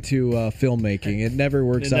get into filmmaking, it never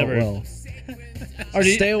works out well.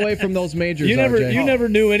 Stay away from those majors. You RJ. never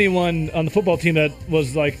knew anyone on the football team that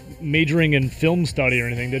was like majoring in film study or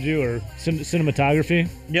anything, did you? Or cinematography?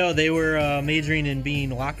 No, they were majoring in being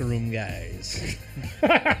locker room guys.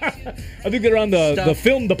 I think they're on the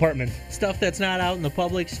film department. Stuff that's not out in the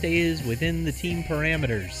public stays within the team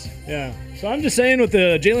parameters. Yeah. So I'm just saying, with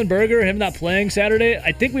the Jalen Berger, him not playing Saturday,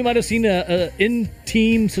 I think we might have seen a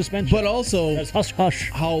in-team suspension. But also, that's hush.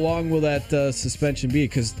 How long will that suspension be?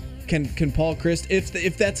 Because can Paul Chryst,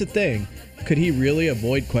 if that's a thing, could he really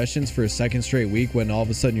avoid questions for a second straight week when all of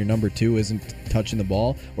a sudden your number 2 isn't touching the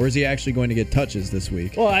ball? Or is he actually going to get touches this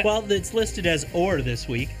week? Well, it's listed as or this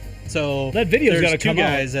week. So that video's got to come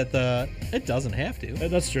out. There's 2 guys at the... It doesn't have to.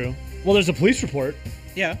 That's true. Well, there's a police report.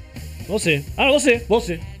 Yeah. We'll see. We'll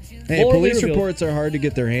see. Hey, police reports are hard to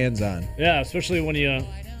get their hands on. Yeah, especially when you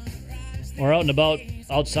are out and about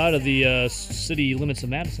outside of the city limits of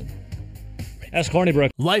Madison. Ask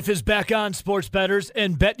Hornibrook. Life is back on, sports bettors,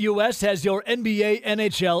 and BetUS has your NBA,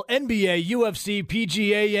 NHL, NBA, UFC,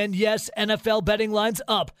 PGA, and yes, NFL betting lines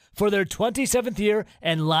up for their 27th year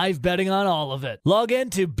and live betting on all of it. Log in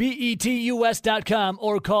to betus.com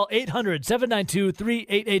or call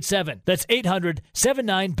 800-792-3887. That's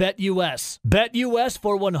 800-79-BET-US. BetUS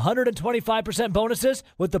for 125% bonuses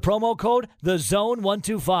with the promo code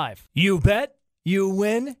THEZONE125. You bet, you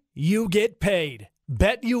win, you get paid.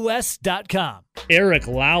 BetUS.com. Eric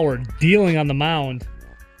Lauer dealing on the mound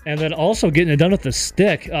and then also getting it done with the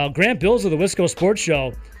stick. Grant Bills of the Wisco Sports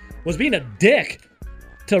Show was being a dick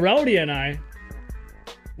to Rowdy and I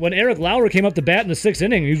when Eric Lauer came up to bat in the 6th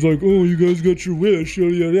inning. He's like, oh, you guys got your wish.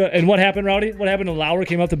 And what happened, Rowdy? What happened when Lauer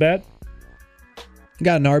came up to bat?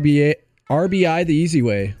 Got an RBI the easy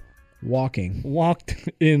way. Walked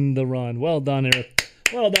in the run. Well done, Eric.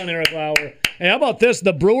 Well done, Eric Lauer. Hey, how about this?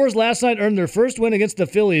 The Brewers last night earned their first win against the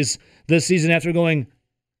Phillies this season after going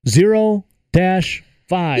 0-5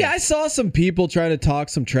 5. Yeah, I saw some people trying to talk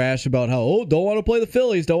some trash about how, don't want to play the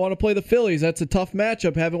Phillies, don't want to play the Phillies. That's a tough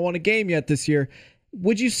matchup. Haven't won a game yet this year.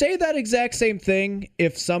 Would you say that exact same thing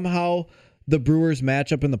if somehow the Brewers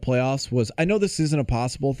matchup in the playoffs was, I know this isn't a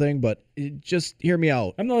possible thing, but just hear me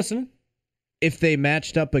out. I'm listening. If they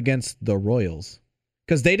matched up against the Royals.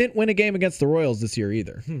 Because they didn't win a game against the Royals this year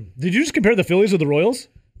either. Did you just compare the Phillies with the Royals?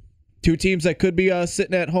 Two teams that could be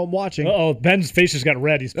sitting at home watching. Uh-oh, Ben's face just got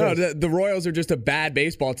red. He's No, pissed. the Royals are just a bad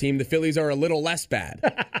baseball team. The Phillies are a little less bad.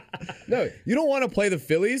 No, you don't want to play the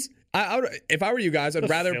Phillies. If I were you guys, I'd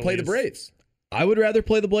rather play the Phillies. Braves. I would rather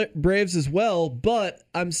play the Braves as well, but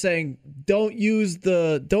I'm saying don't use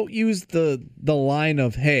the line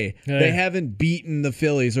of, hey, they haven't beaten the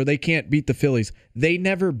Phillies or they can't beat the Phillies. They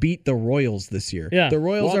never beat the Royals this year. Yeah. The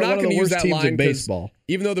Royals Well, I'm are not one of the gonna use worst that teams line in 'cause baseball.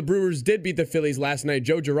 Even though the Brewers did beat the Phillies last night,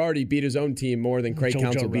 Joe Girardi beat his own team more than Craig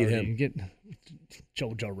Counsell beat him.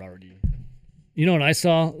 Joe Girardi. You know what I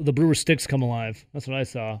saw? The Brewer sticks come alive. That's what I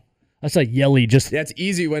saw. I saw Yelly just. Yeah, it's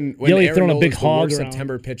easy when Yelly Aaron throwing a Nola big is the hog worst around.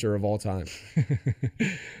 September pitcher of all time.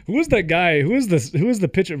 Who is that guy? Who is this? Who is the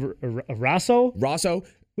pitcher? Rosso? Rosso,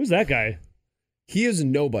 Who's that guy? he is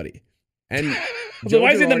nobody. And Then Joe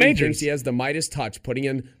why is he in the Girardi majors? thinks he has the Midas touch, putting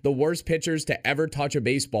in the worst pitchers to ever touch a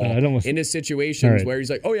baseball I don't want- into situations All right. where he's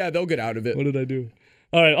like, oh yeah, they'll get out of it. What did I do?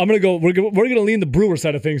 All right, I'm gonna go. We're gonna lean the Brewer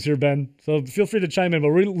side of things here, Ben. So feel free to chime in, but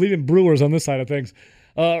we're leaving Brewers on this side of things.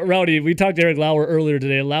 Rowdy, we talked to Eric Lauer earlier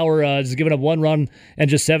today. Lauer has given up 1 run and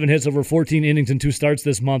just 7 hits over 14 innings and 2 starts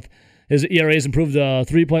this month. His ERA has improved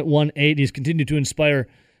 3.18. He's continued to inspire,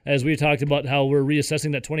 as we talked about how we're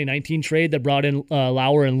reassessing that 2019 trade that brought in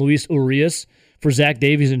Lauer and Luis Urias for Zach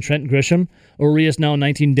Davies and Trent Grisham. Urias now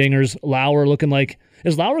 19 dingers. Lauer looking like,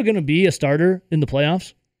 is Lauer going to be a starter in the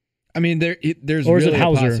playoffs? I mean, there's Or is really it a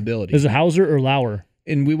Hauser? possibility. Is it Hauser or Lauer?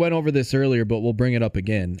 And we went over this earlier, but we'll bring it up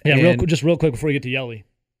again. Yeah, And real quick before we get to Yelly.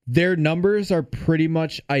 their numbers are pretty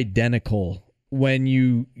much identical when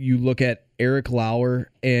you look at Eric Lauer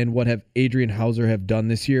and what have Adrian Hauser have done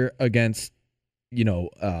this year against,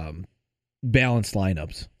 balanced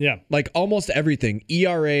lineups. Yeah. Like almost everything.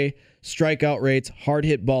 ERA, strikeout rates, hard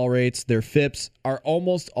hit ball rates, their FIPS are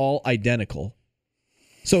almost all identical.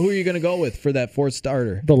 So who are you going to go with for that fourth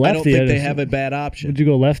starter? The lefty, I don't think they I have a bad option. Would you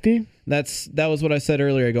go lefty? That was what I said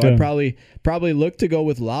earlier. I go, Yeah. I'd probably look to go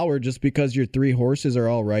with Lauer just because your 3 horses are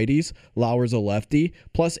all righties. Lauer's a lefty.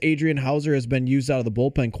 Plus, Adrian Hauser has been used out of the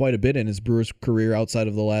bullpen quite a bit in his Brewers career outside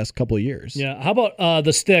of the last couple of years. Yeah. How about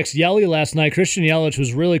the sticks? Yelly last night. Christian Yelich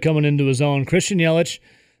was really coming into his own. Christian Yelich,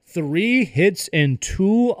 3 hits and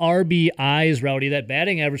 2 RBIs, Rowdy. That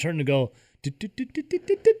batting average starting to go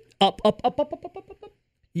up.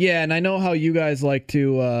 Yeah, and I know how you guys like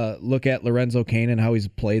to look at Lorenzo Cain and how he's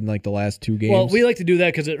played in like the last 2 games. Well, we like to do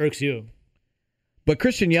that because it irks you. But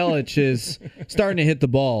Christian Yelich is starting to hit the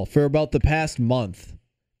ball for about the past month.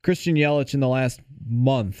 Christian Yelich in the last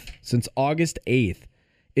month, since August 8th,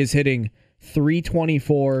 is hitting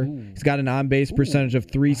 .324. He's got an on-base percentage of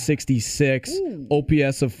 .366,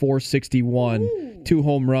 OPS of .461, 2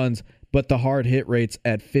 home runs, but the hard hit rate's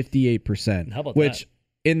at 58%. How about which,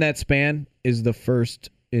 that? in that span, is the first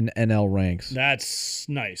in NL ranks. That's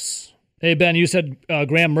nice. Hey, Ben, you said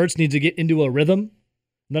Graham Mertz needs to get into a rhythm.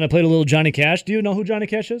 Then I played a little Johnny Cash. Do you know who Johnny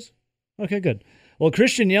Cash is? Okay, good. Well,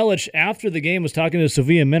 Christian Yelich, after the game, was talking to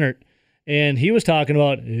Sofia Minert, and he was talking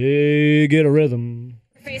about, hey, get a rhythm.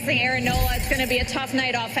 Facing Aaron Nola, it's going to be a tough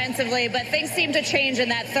night offensively, but things seem to change in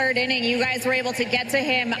that 3rd inning. You guys were able to get to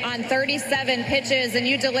him on 37 pitches, and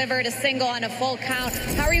you delivered a single on a full count.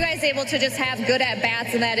 How are you guys able to just have good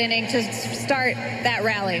at-bats in that inning to start that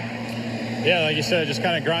rally? Yeah, like you said, just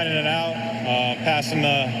kind of grinding it out, passing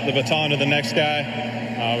the baton to the next guy.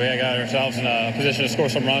 We got ourselves in a position to score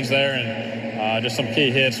some runs there, and just some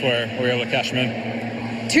key hits where we were able to cash them in.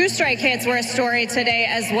 2 strike hits were a story today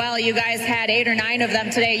as well. You guys had 8 or 9 of them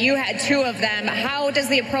today. You had 2 of them. How does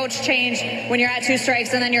the approach change when you're at 2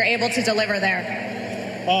 strikes and then you're able to deliver there?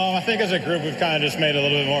 I think as a group, we've kind of just made a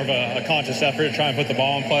little bit more of a conscious effort to try and put the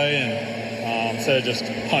ball in play, and instead of just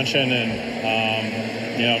punching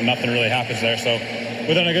and, nothing really happens there. So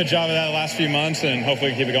we've done a good job of that the last few months, and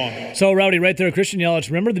hopefully we can keep it going. So, Rowdy, right there, Christian Yelich,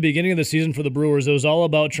 remember the beginning of the season for the Brewers? It was all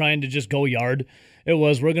about trying to just go yard. It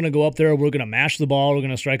was, we're going to go up there, we're going to mash the ball, we're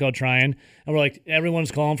going to strike out trying. And we're like,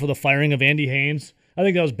 everyone's calling for the firing of Andy Haynes. I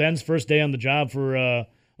think that was Ben's first day on the job for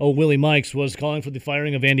Willie Mikes, was calling for the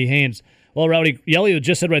firing of Andy Haynes. Well, Rowdy, Yelly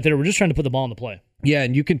just said right there, we're just trying to put the ball in the play. Yeah,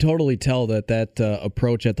 and you can totally tell that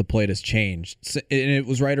approach at the plate has changed. And it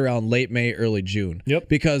was right around late May, early June. Yep.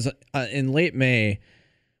 Because in late May,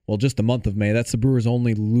 well, just the month of May, that's the Brewers'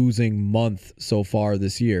 only losing month so far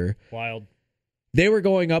this year. Wild. they were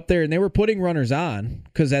going up there and they were putting runners on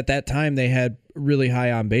because at that time they had really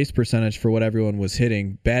high on base percentage for what everyone was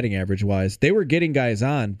hitting batting average wise. They were getting guys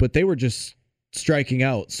on, but they were just striking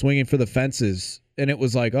out, swinging for the fences. And it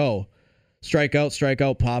was like, oh, strike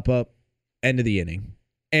out, pop up, end of the inning.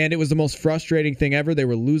 And it was the most frustrating thing ever. They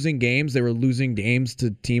were losing games. They were losing games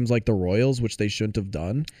to teams like the Royals, which they shouldn't have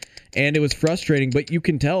done. And it was frustrating, but you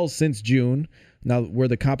can tell since June, now where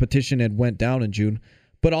the competition had went down in June,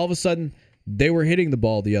 but all of a sudden they were hitting the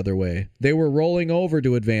ball the other way. They were rolling over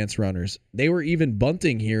to advance runners. They were even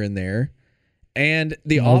bunting here and there. And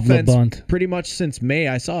the offense, pretty much since May,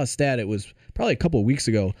 I saw a stat, it was probably a couple of weeks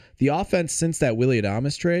ago, the offense since that Willy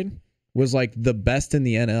Adames trade was like the best in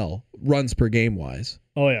the NL, runs per game wise.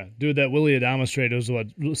 Oh, yeah. Dude, that Willy Adames trade was what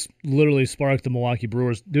literally sparked the Milwaukee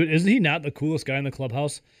Brewers. Dude, isn't he not the coolest guy in the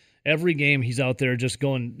clubhouse? Every game he's out there just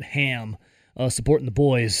going ham, supporting the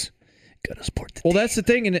boys. Gotta support the team. That's the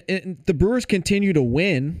thing. And the Brewers continue to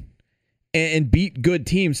win and beat good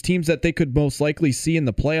teams that they could most likely see in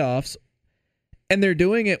the playoffs. And they're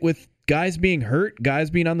doing it with guys being hurt,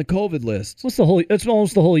 guys being on the COVID list. It's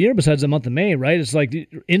almost the whole year besides the month of May, right? It's like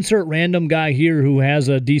insert random guy here who has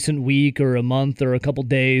a decent week or a month or a couple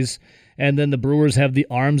days, and then the Brewers have the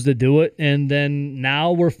arms to do it. And then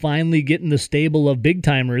now we're finally getting the stable of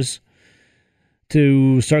big-timers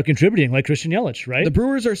to start contributing, like Christian Yelich, right? The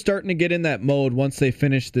Brewers are starting to get in that mode once they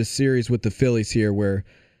finish this series with the Phillies here where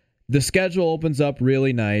the schedule opens up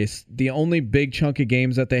really nice. The only big chunk of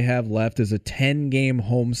games that they have left is a 10-game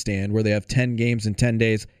homestand where they have 10 games in 10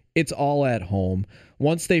 days. It's all at home.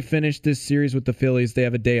 Once they finish this series with the Phillies, they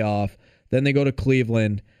have a day off. Then they go to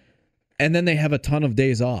Cleveland, and then they have a ton of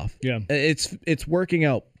days off. Yeah, it's working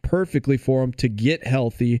out perfectly for them to get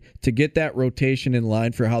healthy, to get that rotation in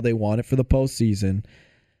line for how they want it for the postseason.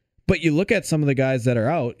 But you look at some of the guys that are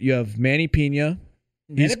out. You have Manny Pena.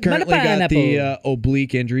 He's currently got the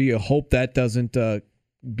oblique injury. You hope that doesn't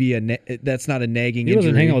be that's not a nagging injury. He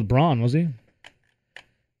wasn't hanging out with Braun, was he?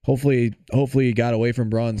 Hopefully he got away from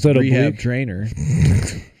Braun's rehab trainer.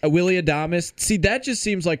 Willy Adames. See, that just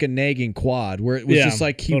seems like a nagging quad where it was just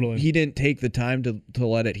like he didn't take the time to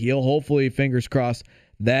let it heal. Hopefully, fingers crossed,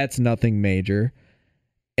 that's nothing major.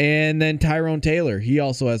 And then Tyrone Taylor. He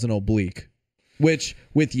also has an oblique, which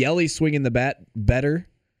with Yelly swinging the bat better,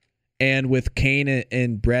 and with Kane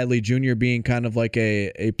and Bradley Jr. being kind of like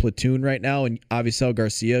a platoon right now, and Avisail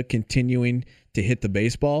Garcia continuing to hit the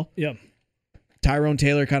baseball, Tyrone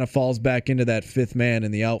Taylor kind of falls back into that fifth man in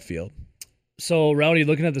the outfield. So, Rowdy,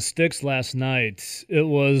 looking at the sticks last night, it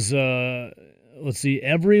was, let's see,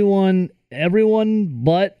 everyone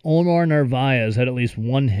but Omar Narvaez had at least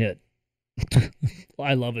one hit.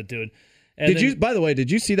 I love it, dude. By the way, did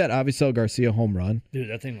you see that Avisail Garcia home run? Dude,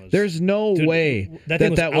 that thing was... There's no way that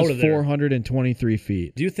was 423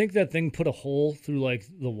 feet. Do you think that thing put a hole through, like,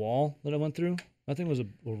 the wall that it went through? That thing was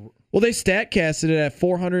Well, they StatCasted it at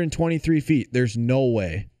 423 feet. There's no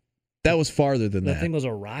way. That was farther than that. That thing was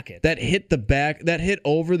a rocket. That hit the back... That hit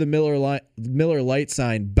over the Miller Lite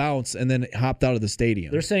sign, bounced, and then hopped out of the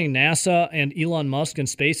stadium. They're saying NASA and Elon Musk and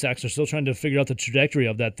SpaceX are still trying to figure out the trajectory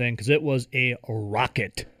of that thing because it was a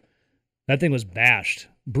rocket. That thing was bashed.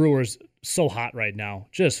 Brewers so hot right now.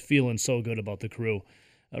 Just feeling so good about the crew.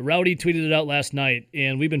 Rowdy tweeted it out last night,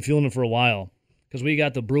 and we've been feeling it for a while because we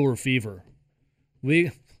got the Brewer fever.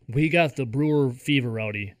 We got the Brewer fever,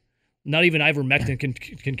 Rowdy. Not even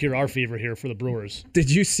ivermectin can cure our fever here for the Brewers. Did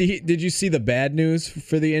you see the bad news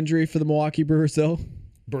for the injury for the Milwaukee Brewers, though?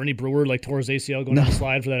 Bernie Brewer tore his ACL going down the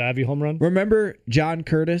slide for that Ivy home run. Remember John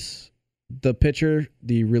Curtis? The pitcher,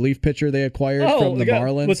 the relief pitcher they acquired from the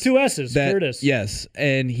Marlins. With two S's, Curtis. Yes,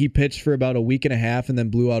 and he pitched for about a week and a half and then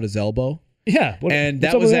blew out his elbow. Yeah.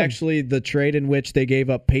 That was actually the trade in which they gave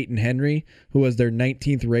up Peyton Henry, who was their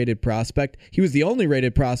 19th rated prospect. He was the only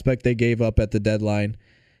rated prospect they gave up at the deadline.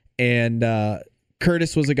 And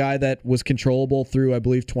Curtis was a guy that was controllable through, I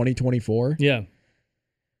believe, 2024. Yeah.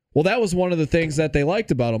 Well, that was one of the things that they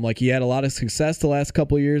liked about him. Like, he had a lot of success the last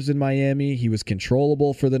couple of years in Miami. He was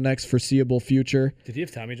controllable for the next foreseeable future. Did he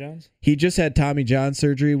have Tommy John's? He just had Tommy John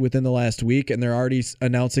surgery within the last week, and they're already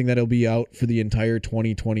announcing that he'll be out for the entire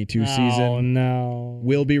 2022 season. Oh, no.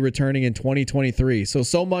 Will be returning in 2023.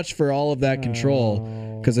 So much for all of that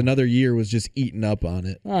control, because another year was just eaten up on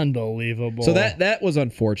it. Unbelievable. So that was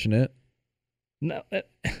unfortunate. No,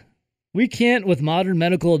 we can't, with modern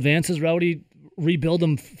medical advances, Rowdy, rebuild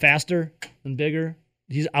him faster and bigger.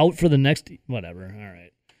 He's out for the next... Whatever.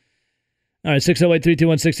 All right,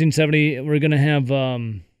 608-321-1670. We're going to have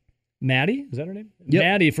Maddie. Is that her name? Yep.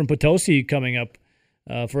 Maddie from Potosi coming up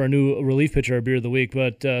for our new relief pitcher, our beer of the week.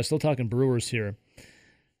 But still talking Brewers here.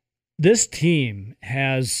 This team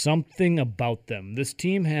has something about them. This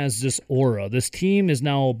team has this aura. This team is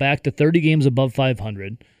now back to 30 games above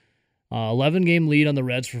 500. 11-game lead on the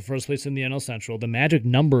Reds for first place in the NL Central. The magic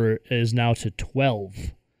number is now to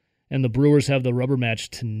 12. And the Brewers have the rubber match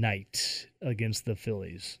tonight against the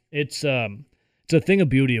Phillies. It's a thing of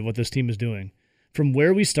beauty of what this team is doing. From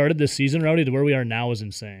where we started this season, Rowdy, to where we are now is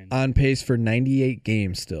insane. On pace for 98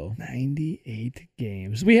 games still. 98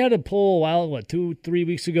 games. We had a poll a while, 2-3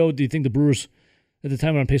 weeks ago. Do you think the Brewers, at the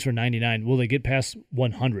time, were on pace for 99? Will they get past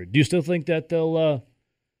 100? Do you still think that they'll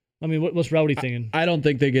what's Rowdy thinking? I don't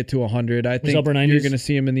think they get to 100. I think upper 90s? You're going to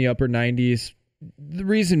see them in the upper 90s. The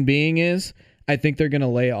reason being is I think they're going to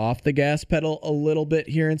lay off the gas pedal a little bit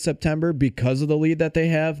here in September because of the lead that they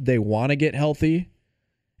have. They want to get healthy.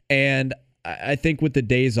 And I think with the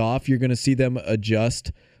days off, you're going to see them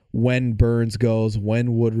adjust when Burns goes,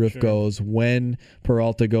 when Woodruff goes, when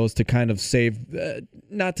Peralta goes to kind of save,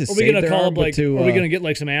 not to save their arm, but to... Are we going to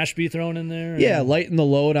get some Ashby thrown in there? Yeah, lighten the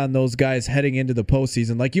load on those guys heading into the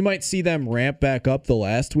postseason. Like, you might see them ramp back up the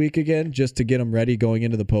last week again just to get them ready going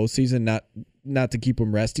into the postseason, not to keep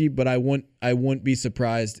them resty, but I wouldn't be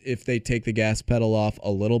surprised if they take the gas pedal off a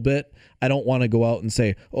little bit. I don't want to go out and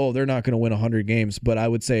say, oh, they're not going to win 100 games, but I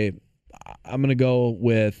would say I'm going to go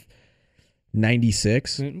with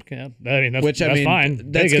 96. Okay. That's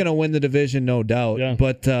fine. That's going to win the division, no doubt. Yeah.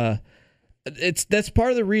 But that's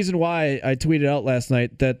part of the reason why I tweeted out last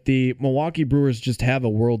night that the Milwaukee Brewers just have a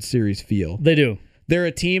World Series feel. They do. They're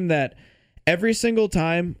a team that every single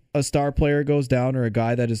time a star player goes down or a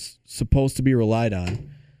guy that is supposed to be relied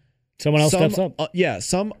on, someone else steps up.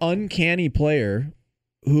 Some uncanny player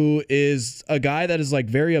who is a guy that is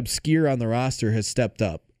very obscure on the roster has stepped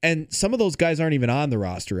up. And some of those guys aren't even on the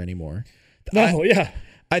roster anymore.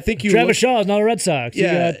 I think Travis Shaw is not a Red Sox.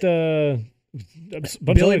 Yeah. You got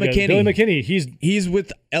Billy McKinney. Billy McKinney. He's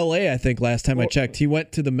with L.A., I think, last time I checked. He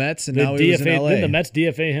went to the Mets, and now he was in L.A. Didn't the Mets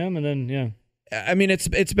DFA him? And then, yeah. I mean,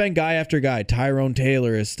 it's been guy after guy. Tyrone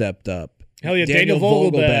Taylor has stepped up. Hell yeah, Daniel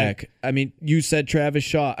Vogelback. I mean, you said Travis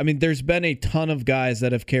Shaw. I mean, there's been a ton of guys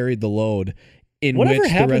that have carried the load in Whatever which the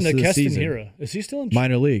happened rest to of the Keston season. Hiura? Is he still in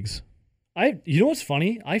minor leagues? You know what's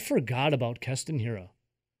funny? I forgot about Keston Hiura.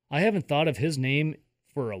 I haven't thought of his name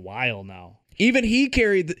for a while now. Even he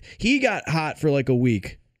got hot for a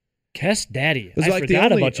week. Kest Daddy. It was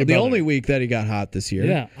the only week that he got hot this year.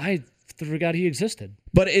 Yeah, I forgot he existed.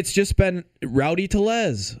 But it's just been Rowdy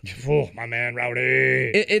Tellez. Oh, my man,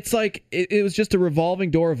 Rowdy. It's it was just a revolving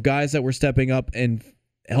door of guys that were stepping up and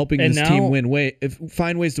helping this team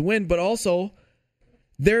find ways to win, but also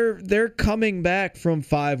they're coming back from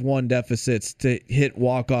 5-1 deficits to hit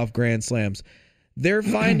walk-off grand slams. They're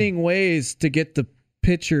finding ways to get the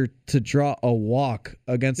pitcher to draw a walk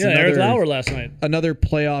against Eric Lauer last night. Another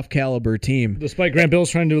playoff caliber team. Despite Grant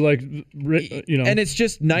Bill's trying to and it's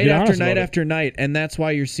just night after night after night, and that's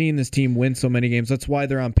why you're seeing this team win so many games. That's why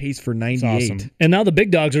they're on pace for 98. Awesome. And now the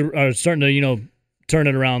big dogs are starting to turn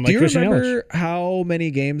it around. Do you Christian remember how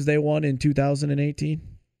many games they won in 2018?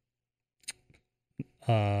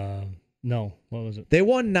 No. What was it? They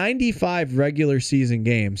won 95 regular season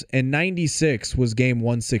games, and 96 was game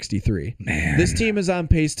 163. Man. This team is on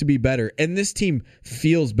pace to be better, and this team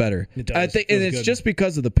feels better. It does. I think, and it's just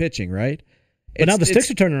because of the pitching, right? But now the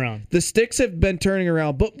sticks are turning around. The sticks have been turning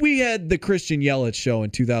around, but we had the Christian Yelich show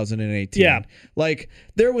in 2018. Yeah.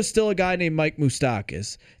 There was still a guy named Mike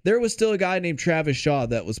Moustakas. There was still a guy named Travis Shaw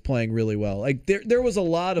that was playing really well. There was a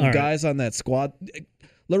lot of guys on that squad.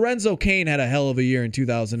 Lorenzo Cain had a hell of a year in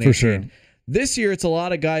 2018. For sure. This year, it's a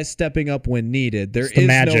lot of guys stepping up when needed. There is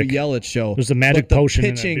no Yelich show. There's a magic but potion.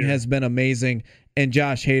 The pitching has been amazing, and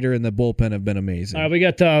Josh Hader and the bullpen have been amazing. All right, we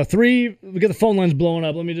got three. We got the phone lines blowing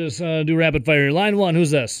up. Let me just do rapid fire here. Line one,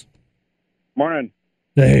 who's this? Morning.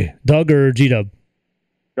 Hey, Doug or G-Dub?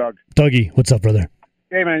 Doug. Dougie, what's up, brother?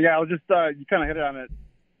 Hey, man, I was just, you kind of hit it on it.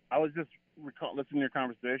 I was just listening to your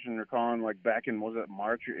conversation, recalling, back in, was it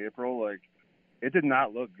March or April? It did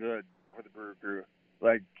not look good for the Brewer Crew.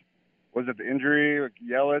 Was it the injury,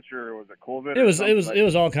 Yelich, or was it COVID? It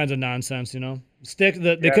was all kinds of nonsense, Stick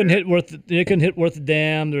that they couldn't hit worth the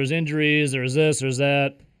dam. There's injuries. There's this. There's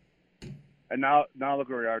that. And now look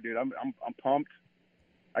where we are, dude. I'm pumped.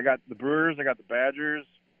 I got the Brewers. I got the Badgers.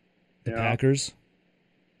 The Packers.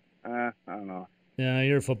 I don't know. Yeah,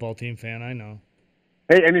 you're a football team fan. I know.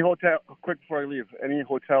 Hey, quick before I leave, any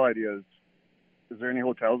hotel ideas? Is there any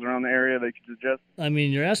hotels around the area that you could suggest? I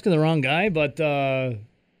mean, you're asking the wrong guy, but there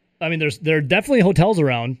are definitely hotels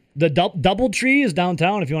around. The Doubletree is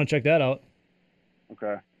downtown if you want to check that out.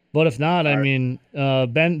 Okay. But if not,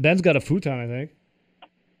 Ben's got a futon, I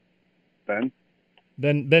think.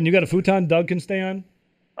 Ben, you got a futon Doug can stay on?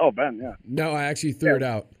 Oh, Ben, yeah. No, I actually threw it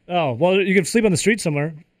out. Oh, well, you can sleep on the street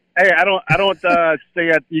somewhere. Hey, I don't stay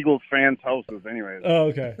at Eagles fans' houses anyways. Oh,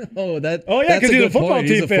 okay. Oh, yeah, because he's a football team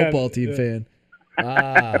He's a fan. football team fan.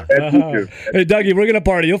 Hey, Dougie, we're gonna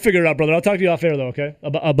party. You'll figure it out, brother. I'll talk to you off air though, okay?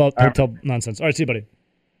 About hotel nonsense. All right, see you, buddy.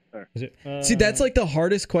 See, that's like the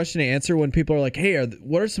hardest question to answer when people are like, "Hey,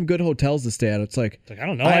 what are some good hotels to stay at?" It's like I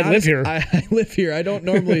don't know. I live here. I live here. I don't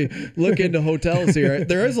normally look into hotels here.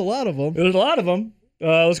 There is a lot of them. There's a lot of them.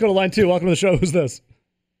 Let's go to line 2. Welcome to the show. Who's this?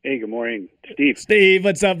 Hey, good morning, Steve. Steve,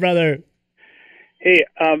 what's up, brother? Hey,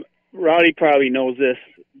 Rowdy probably knows this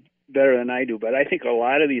better than I do, but I think a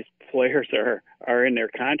lot of these players are in their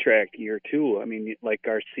contract year too. I mean, like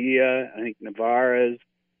Garcia, I think Navarez,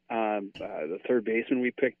 the third baseman we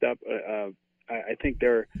picked up. I think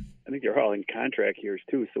they're all in contract years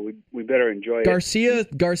too. So we better enjoy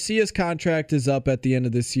it. Garcia's contract is up at the end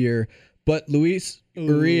of this year, but Luis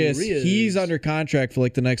Urias, he's under contract for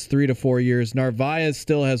like the next 3 to 4 years. Narvaez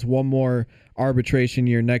still has one more arbitration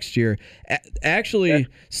year next year. Actually,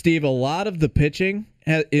 Steve, a lot of the pitching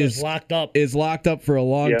is locked up for a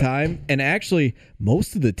long time, and actually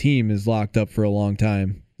most of the team is locked up for a long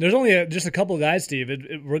time. There's only just a couple of guys, Steve.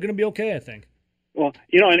 We're going to be okay, I think. Well,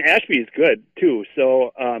 and Ashby is good too.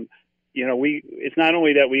 So, it's not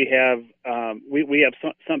only that we have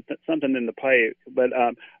something in the pipe, but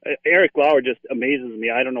Eric Lauer just amazes me.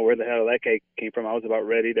 I don't know where the hell that guy came from. I was about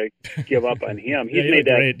ready to give up on him. He's made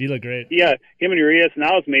that great. You look great. Yeah, him and Urias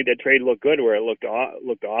now has made that trade look good where it looked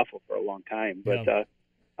awful for a long time. But the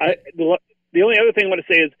only other thing I want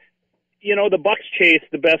to say is, the Bucks chased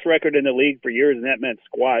the best record in the league for years, and that meant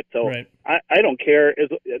squat. So I don't care.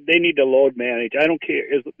 They need to load manage. I don't care.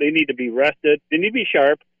 They need to be rested. They need to be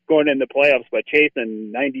sharp going in the playoffs, but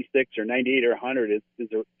chasing 96 or 98 or 100 is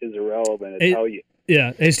irrelevant. It's how you.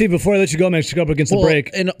 Yeah. Hey, Steve, before I let you go, man, go up against the break.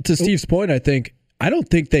 And to Steve's point, I don't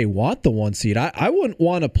think they want the 1 seed. I wouldn't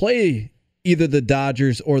want to play either the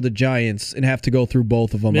Dodgers or the Giants and have to go through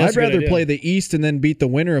both of them. Yeah, I'd rather play the East and then beat the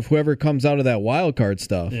winner of whoever comes out of that wild card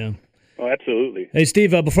stuff. Yeah. Oh, absolutely. Hey,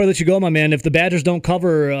 Steve, before I let you go, my man, if the Badgers don't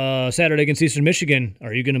cover Saturday against Eastern Michigan,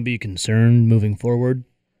 are you going to be concerned moving forward?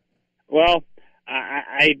 Well,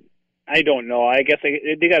 I don't know. I guess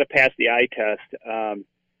they got to pass the eye test.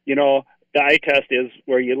 The eye test is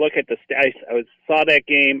where you look at the stats. I saw that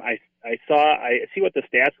game. I see what the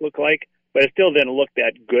stats look like, but it still didn't look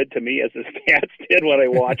that good to me as the stats did when I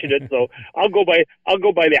watched it. So I'll go by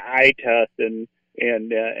the eye test and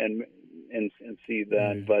see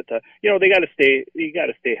that. But they got to stay. You got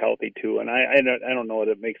to stay healthy too. And I don't know if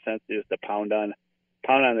it makes sense just to pound on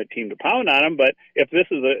the team to pound on them. But if this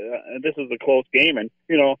is a close game, and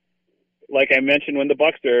like I mentioned, when the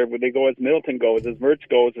Bucks are, when they go as Middleton goes, as Mertz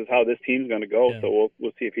goes, is how this team's going to go. Yeah. So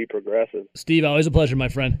we'll see if he progresses. Steve, always a pleasure, my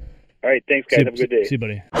friend. All right, thanks, guys. Have a good day. See you,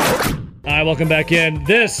 buddy. All right, welcome back in.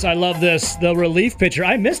 I love this, the relief pitcher.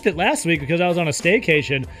 I missed it last week because I was on a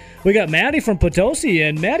staycation. We got Maddie from Potosi,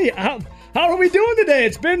 and Maddie, how are we doing today?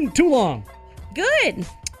 It's been too long. Good.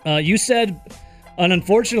 You said, and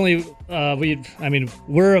unfortunately,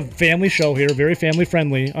 we're a family show here, very family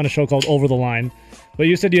friendly, on a show called Over the Line. But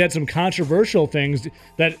you said you had some controversial things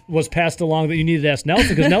that was passed along that you needed to ask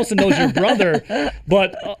Nelson because Nelson knows your brother.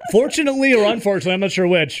 But fortunately or unfortunately, I'm not sure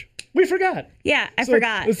which, we forgot. Yeah, I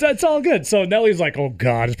forgot. It's all good. So Nellie's like, oh,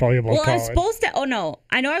 God, it's probably about college. I was supposed to. Oh, no.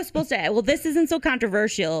 I know I was supposed to. Well, this isn't so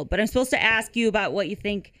controversial, but I'm supposed to ask you about what you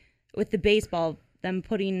think with the baseball, them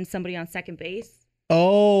putting somebody on second base.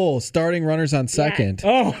 Oh, starting runners on second. Yeah.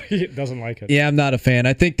 Oh, he doesn't like it. Yeah, I'm not a fan.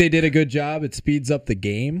 I think they did a good job. It speeds up the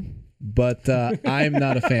game. But I'm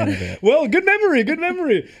not a fan of it. Well, good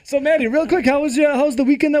memory. So, Maddie, real quick, how was the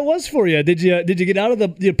weekend that was for you? Did you get out of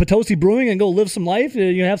the Potosi Brewing and go live some life?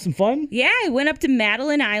 Did you have some fun? Yeah, I went up to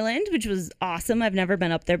Madeline Island, which was awesome. I've never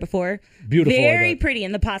been up there before. Beautiful. Very pretty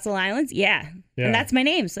in the Apostle Islands. Yeah. And that's my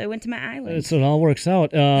name, so I went to my island. So it all works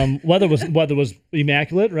out. Weather was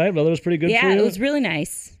immaculate, right? Weather was pretty good for you? Yeah, it was really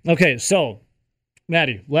nice. Okay, so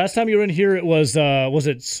Maddie, last time you were in here, it was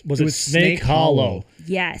Snake Hollow.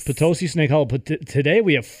 Yes. Potosi Snake Hollow. But today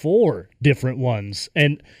we have 4 different ones.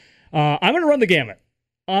 And I'm going to run the gamut.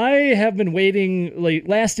 I have been waiting, like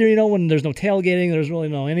last year, when there's no tailgating, there's really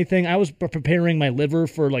no anything. I was preparing my liver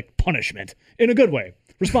for punishment in a good way.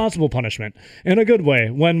 Responsible punishment in a good way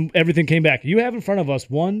when everything came back. You have in front of us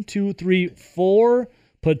 1, 2, 3, 4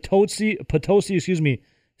 Potosi,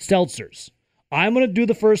 seltzers. I'm going to do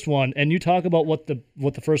the first one, and you talk about what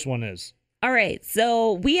the first one is. All right,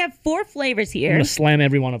 so we have 4 flavors here. I'm going to slam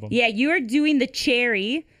every one of them. Yeah, you are doing the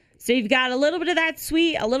cherry. So you've got a little bit of that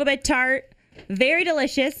sweet, a little bit tart. Very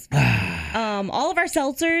delicious. All of our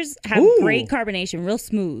seltzers have great carbonation, real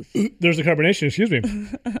smooth. There's a carbonation, excuse me.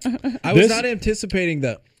 I was not anticipating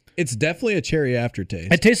that. It's definitely a cherry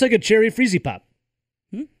aftertaste. It tastes like a cherry Freezy Pop.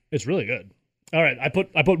 It's really good. All right, I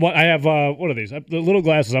put one. I have what are these? The little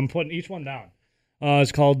glasses. I'm putting each one down.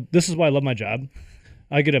 It's called "This Is Why I Love My Job."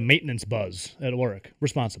 I get a maintenance buzz at work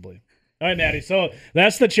responsibly. All right, Maddie. So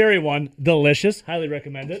that's the cherry one. Delicious. Highly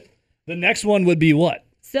recommend it. The next one would be what?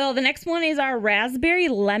 So the next one is our raspberry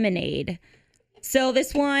lemonade. So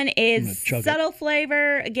this one is subtle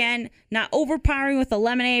flavor. Again, not overpowering with the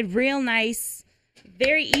lemonade. Real nice.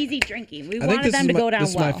 Very easy drinking. We wanted them to go down well. This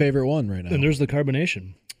is my favorite one right now. And there's the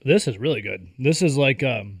carbonation. This is really good. This is like,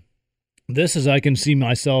 I can see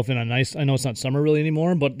myself in a nice, I know it's not summer really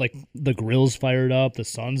anymore, but like the grill's fired up, the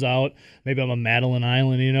sun's out. Maybe I'm on Madeline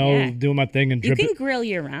Island, doing my thing and dripping. You can grill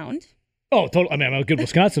year round. Oh, totally. I mean, I'm a good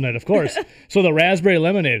Wisconsinite, of course. So the raspberry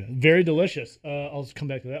lemonade, very delicious. I'll just come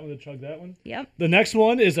back to that one to chug that one. Yep. The next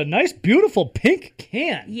one is a nice, beautiful pink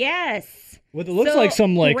can. Yes. With it looks like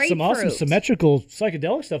some awesome symmetrical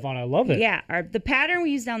psychedelic stuff on it. I love it. Yeah, the pattern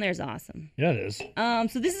we use down there is awesome. Yeah, it is.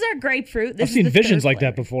 So this is our grapefruit. I've seen visions like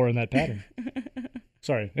that before in that pattern.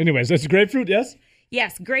 Sorry. Anyways, it's grapefruit, yes?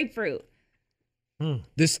 Yes, grapefruit.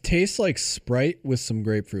 This tastes like Sprite with some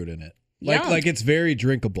grapefruit in it. Like it's very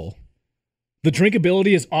drinkable. The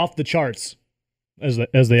drinkability is off the charts, as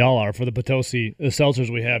they all are for the Potosi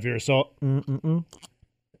seltzers we have here. So, all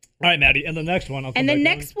right, Maddie, and the next one. And the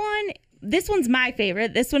next one, this one's my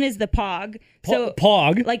favorite. This one is the Pog. So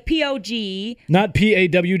Pog, like POG, not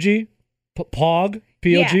PAWG. Pog, POG.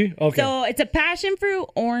 Yeah. Okay. So it's a passion fruit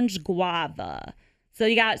orange guava. So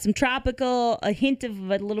you got some tropical, a hint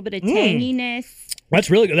of a little bit of tanginess.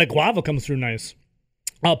 That's really good. That guava comes through nice.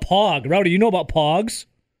 Pog, Rowdy, you know about Pogs?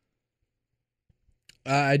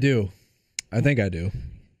 I do. I think I do.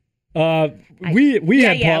 We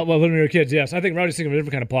had Pog when we were kids. Yes, I think Rowdy's thinking of a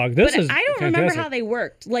different kind of Pog. I don't remember how they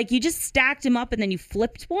worked. Like you just stacked them up and then you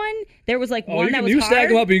flipped one. There was like one that was hard. You stack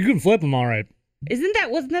them up and you can flip them all right.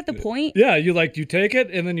 Wasn't that the point? Yeah, you take it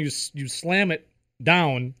and then you slam it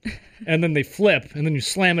down, and then they flip and then you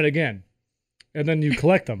slam it again, and then you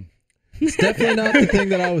collect them. It's definitely not the thing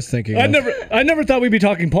that I was thinking. I never thought we'd be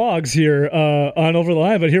talking Pogs here on Over the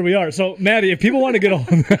Line, but here we are. So, Maddie, if people want to get a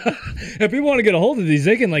hold of these,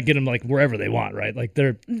 they can get them wherever they want, right?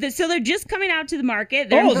 So they're just coming out to the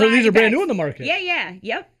market. So these are brand new in the market. Yeah,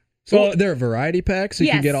 yep. So they're a variety pack, so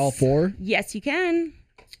you can get all four. Yes, you can.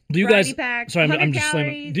 Do you variety guys? Pack, sorry, I'm just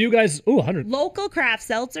slamming. Do you guys? 100 local craft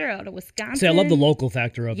seltzer out of Wisconsin. See, I love the local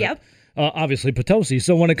factor of it. Obviously Potosi.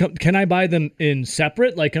 So when it comes, can I buy them in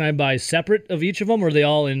separate? Can I buy separate of each of them, or are they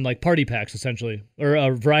all in party packs essentially,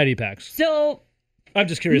 or variety packs? So I'm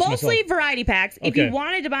just curious. Mostly variety packs. Okay. If you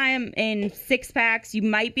wanted to buy them in 6-packs, you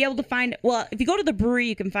might be able to find. Well, if you go to the brewery,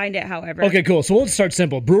 you can find it. However. Okay, cool. So we'll start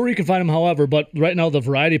simple. Brewery can find them, however, but right now the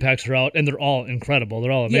variety packs are out, and they're all incredible.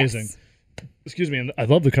 They're all amazing. Yes. Excuse me, and I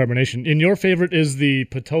love the carbonation. And your favorite is the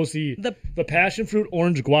Potosi, the passion fruit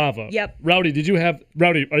orange guava. Yep. Rowdy,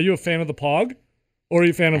 are you a fan of the Pog? Or are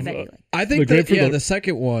you a fan of I think the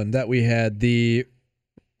second one that we had,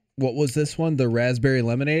 what was this one? The raspberry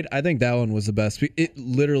lemonade? I think that one was the best. It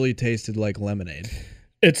literally tasted like lemonade.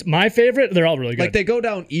 It's my favorite. They're all really good. They go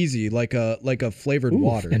down easy, like a flavored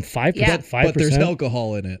water. And 5%. But there's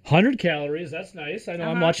alcohol in it. 100 calories. That's nice. I know.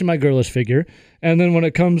 I'm watching my girlish figure. And then when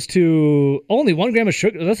it comes to only 1 gram of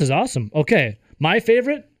sugar, this is awesome. Okay, my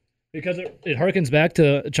favorite, because it harkens back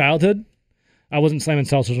to childhood. I wasn't slamming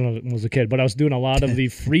seltzers when I was a kid, but I was doing a lot of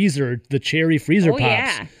the cherry freezer pops.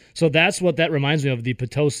 Yeah. So that's what that reminds me of, the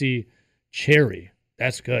Potosi cherry.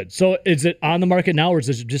 That's good. So is it on the market now, or is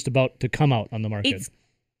it just about to come out on the market? It's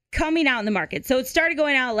coming out in the market. So it started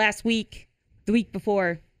going out last week, the week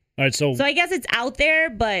before. All right, so I guess it's out there,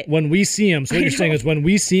 but when we see them, so what you're saying is when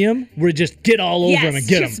we see them, we're just get all over them and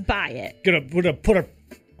get them. Just buy it. We're gonna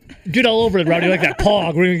get all over it, Rowdy, like that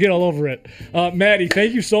Pog. We're gonna get all over it. Maddie,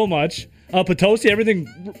 thank you so much. Potosi,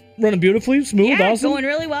 everything running beautifully, smooth, awesome. Going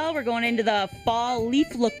really well. We're going into the fall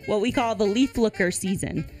what we call the leaf looker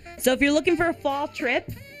season. So if you're looking for a fall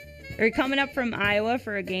trip, or you're coming up from Iowa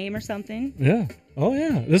for a game or something. Yeah. Oh,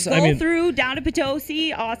 yeah. Go through down to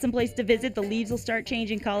Potosi. Awesome place to visit. The leaves will start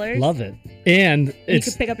changing colors. Love it. And you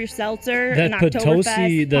can pick up your seltzer, that an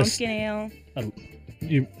Potosi, Oktoberfest, pumpkin ale.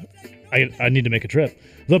 I need to make a trip.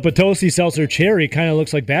 The Potosi seltzer cherry kind of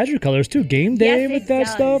looks like Badger colors, too. Game day with that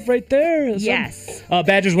stuff right there. Yes.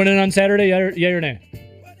 Badgers winning on Saturday, yeah or nay?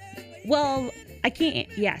 Well, I can't.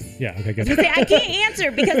 Yes. Yeah. Okay. Good. I can't answer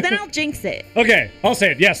because then I'll jinx it. Okay, I'll say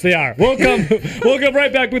it. Yes, they are. We'll come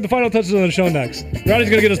right back with the final touches on the show next. Rowdy's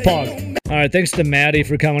gonna get us Pog. All right. Thanks to Maddie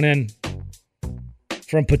for coming in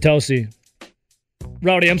from Potosi.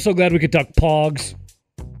 Rowdy, I'm so glad we could talk Pogs.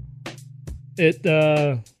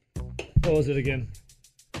 What was it again?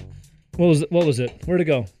 What was it? Where'd it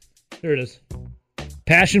go? Here it is.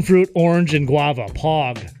 Passion fruit, orange, and guava.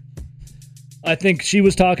 Pog. I think she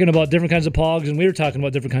was talking about different kinds of Pogs, and we were talking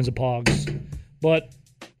about different kinds of Pogs. But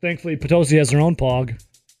thankfully, Potosi has her own Pog.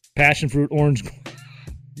 Passion fruit, orange,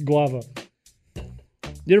 guava.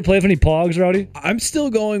 You ever play with any Pogs, Rowdy? I'm still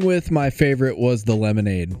going with my favorite was the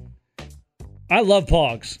lemonade. I love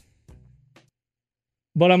Pogs.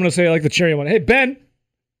 But I'm going to say I like the cherry one. Hey, Ben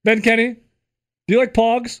Kenny, do you like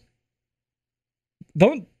Pogs?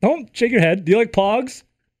 Don't shake your head. Do you like Pogs?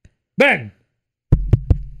 Ben.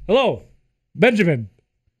 Hello. Benjamin.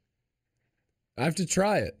 I have to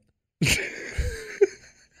try it.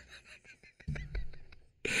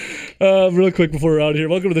 Real quick before we're out of here.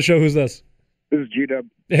 Welcome to the show. Who's this? This is G-Dub.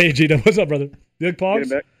 Hey, G-Dub. What's up, brother? You like Pogs?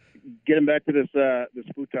 Getting back to this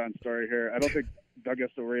futon story here. I don't think Doug has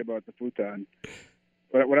to worry about the futon.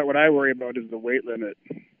 But what I worry about is the weight limit.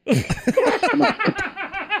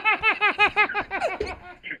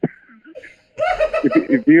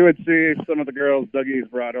 If you would see some of the girls Dougie's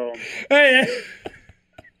brought home. Hey.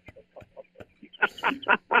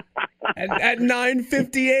 At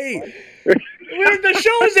 9:58. The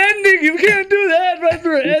show's ending. You can't do that right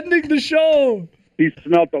for ending the show. He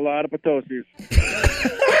smelt a lot of Potosi's.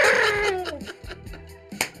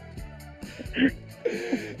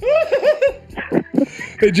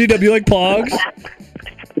 Hey, GW, you like Pogs?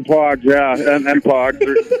 The Pogs, yeah, and Pogs.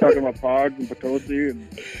 They're talking about Pogs and Potosi. And...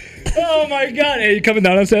 Oh, my God. Hey, you coming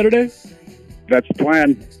down on Saturday? That's the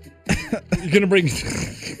plan. You going to bring...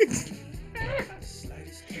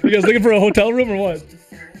 You guys looking for a hotel room or what?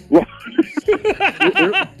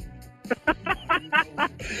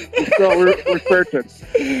 We're searching.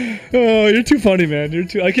 Oh, you're too funny, man.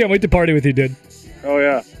 I can't wait to party with you, dude. Oh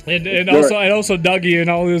yeah. And also Dougie and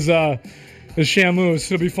all his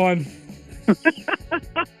Shamus. It'll be fun.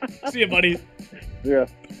 See you, buddy. Yeah.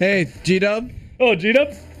 Hey, G-Dub. Oh,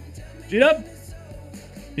 G-Dub? G-Dub?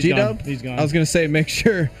 G-Dub? He's gone. I was gonna say make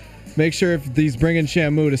sure if he's bringing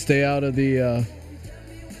Shamu to stay out of the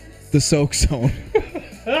soak zone.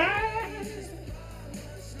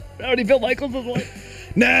 Already Bill Michaels is one.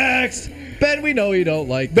 Next, Ben. We know you don't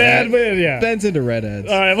like Ben, that. Yeah. Ben's into redheads.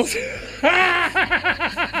 All right.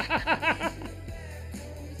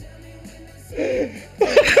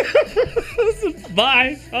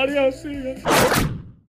 Bye. Adios. See you.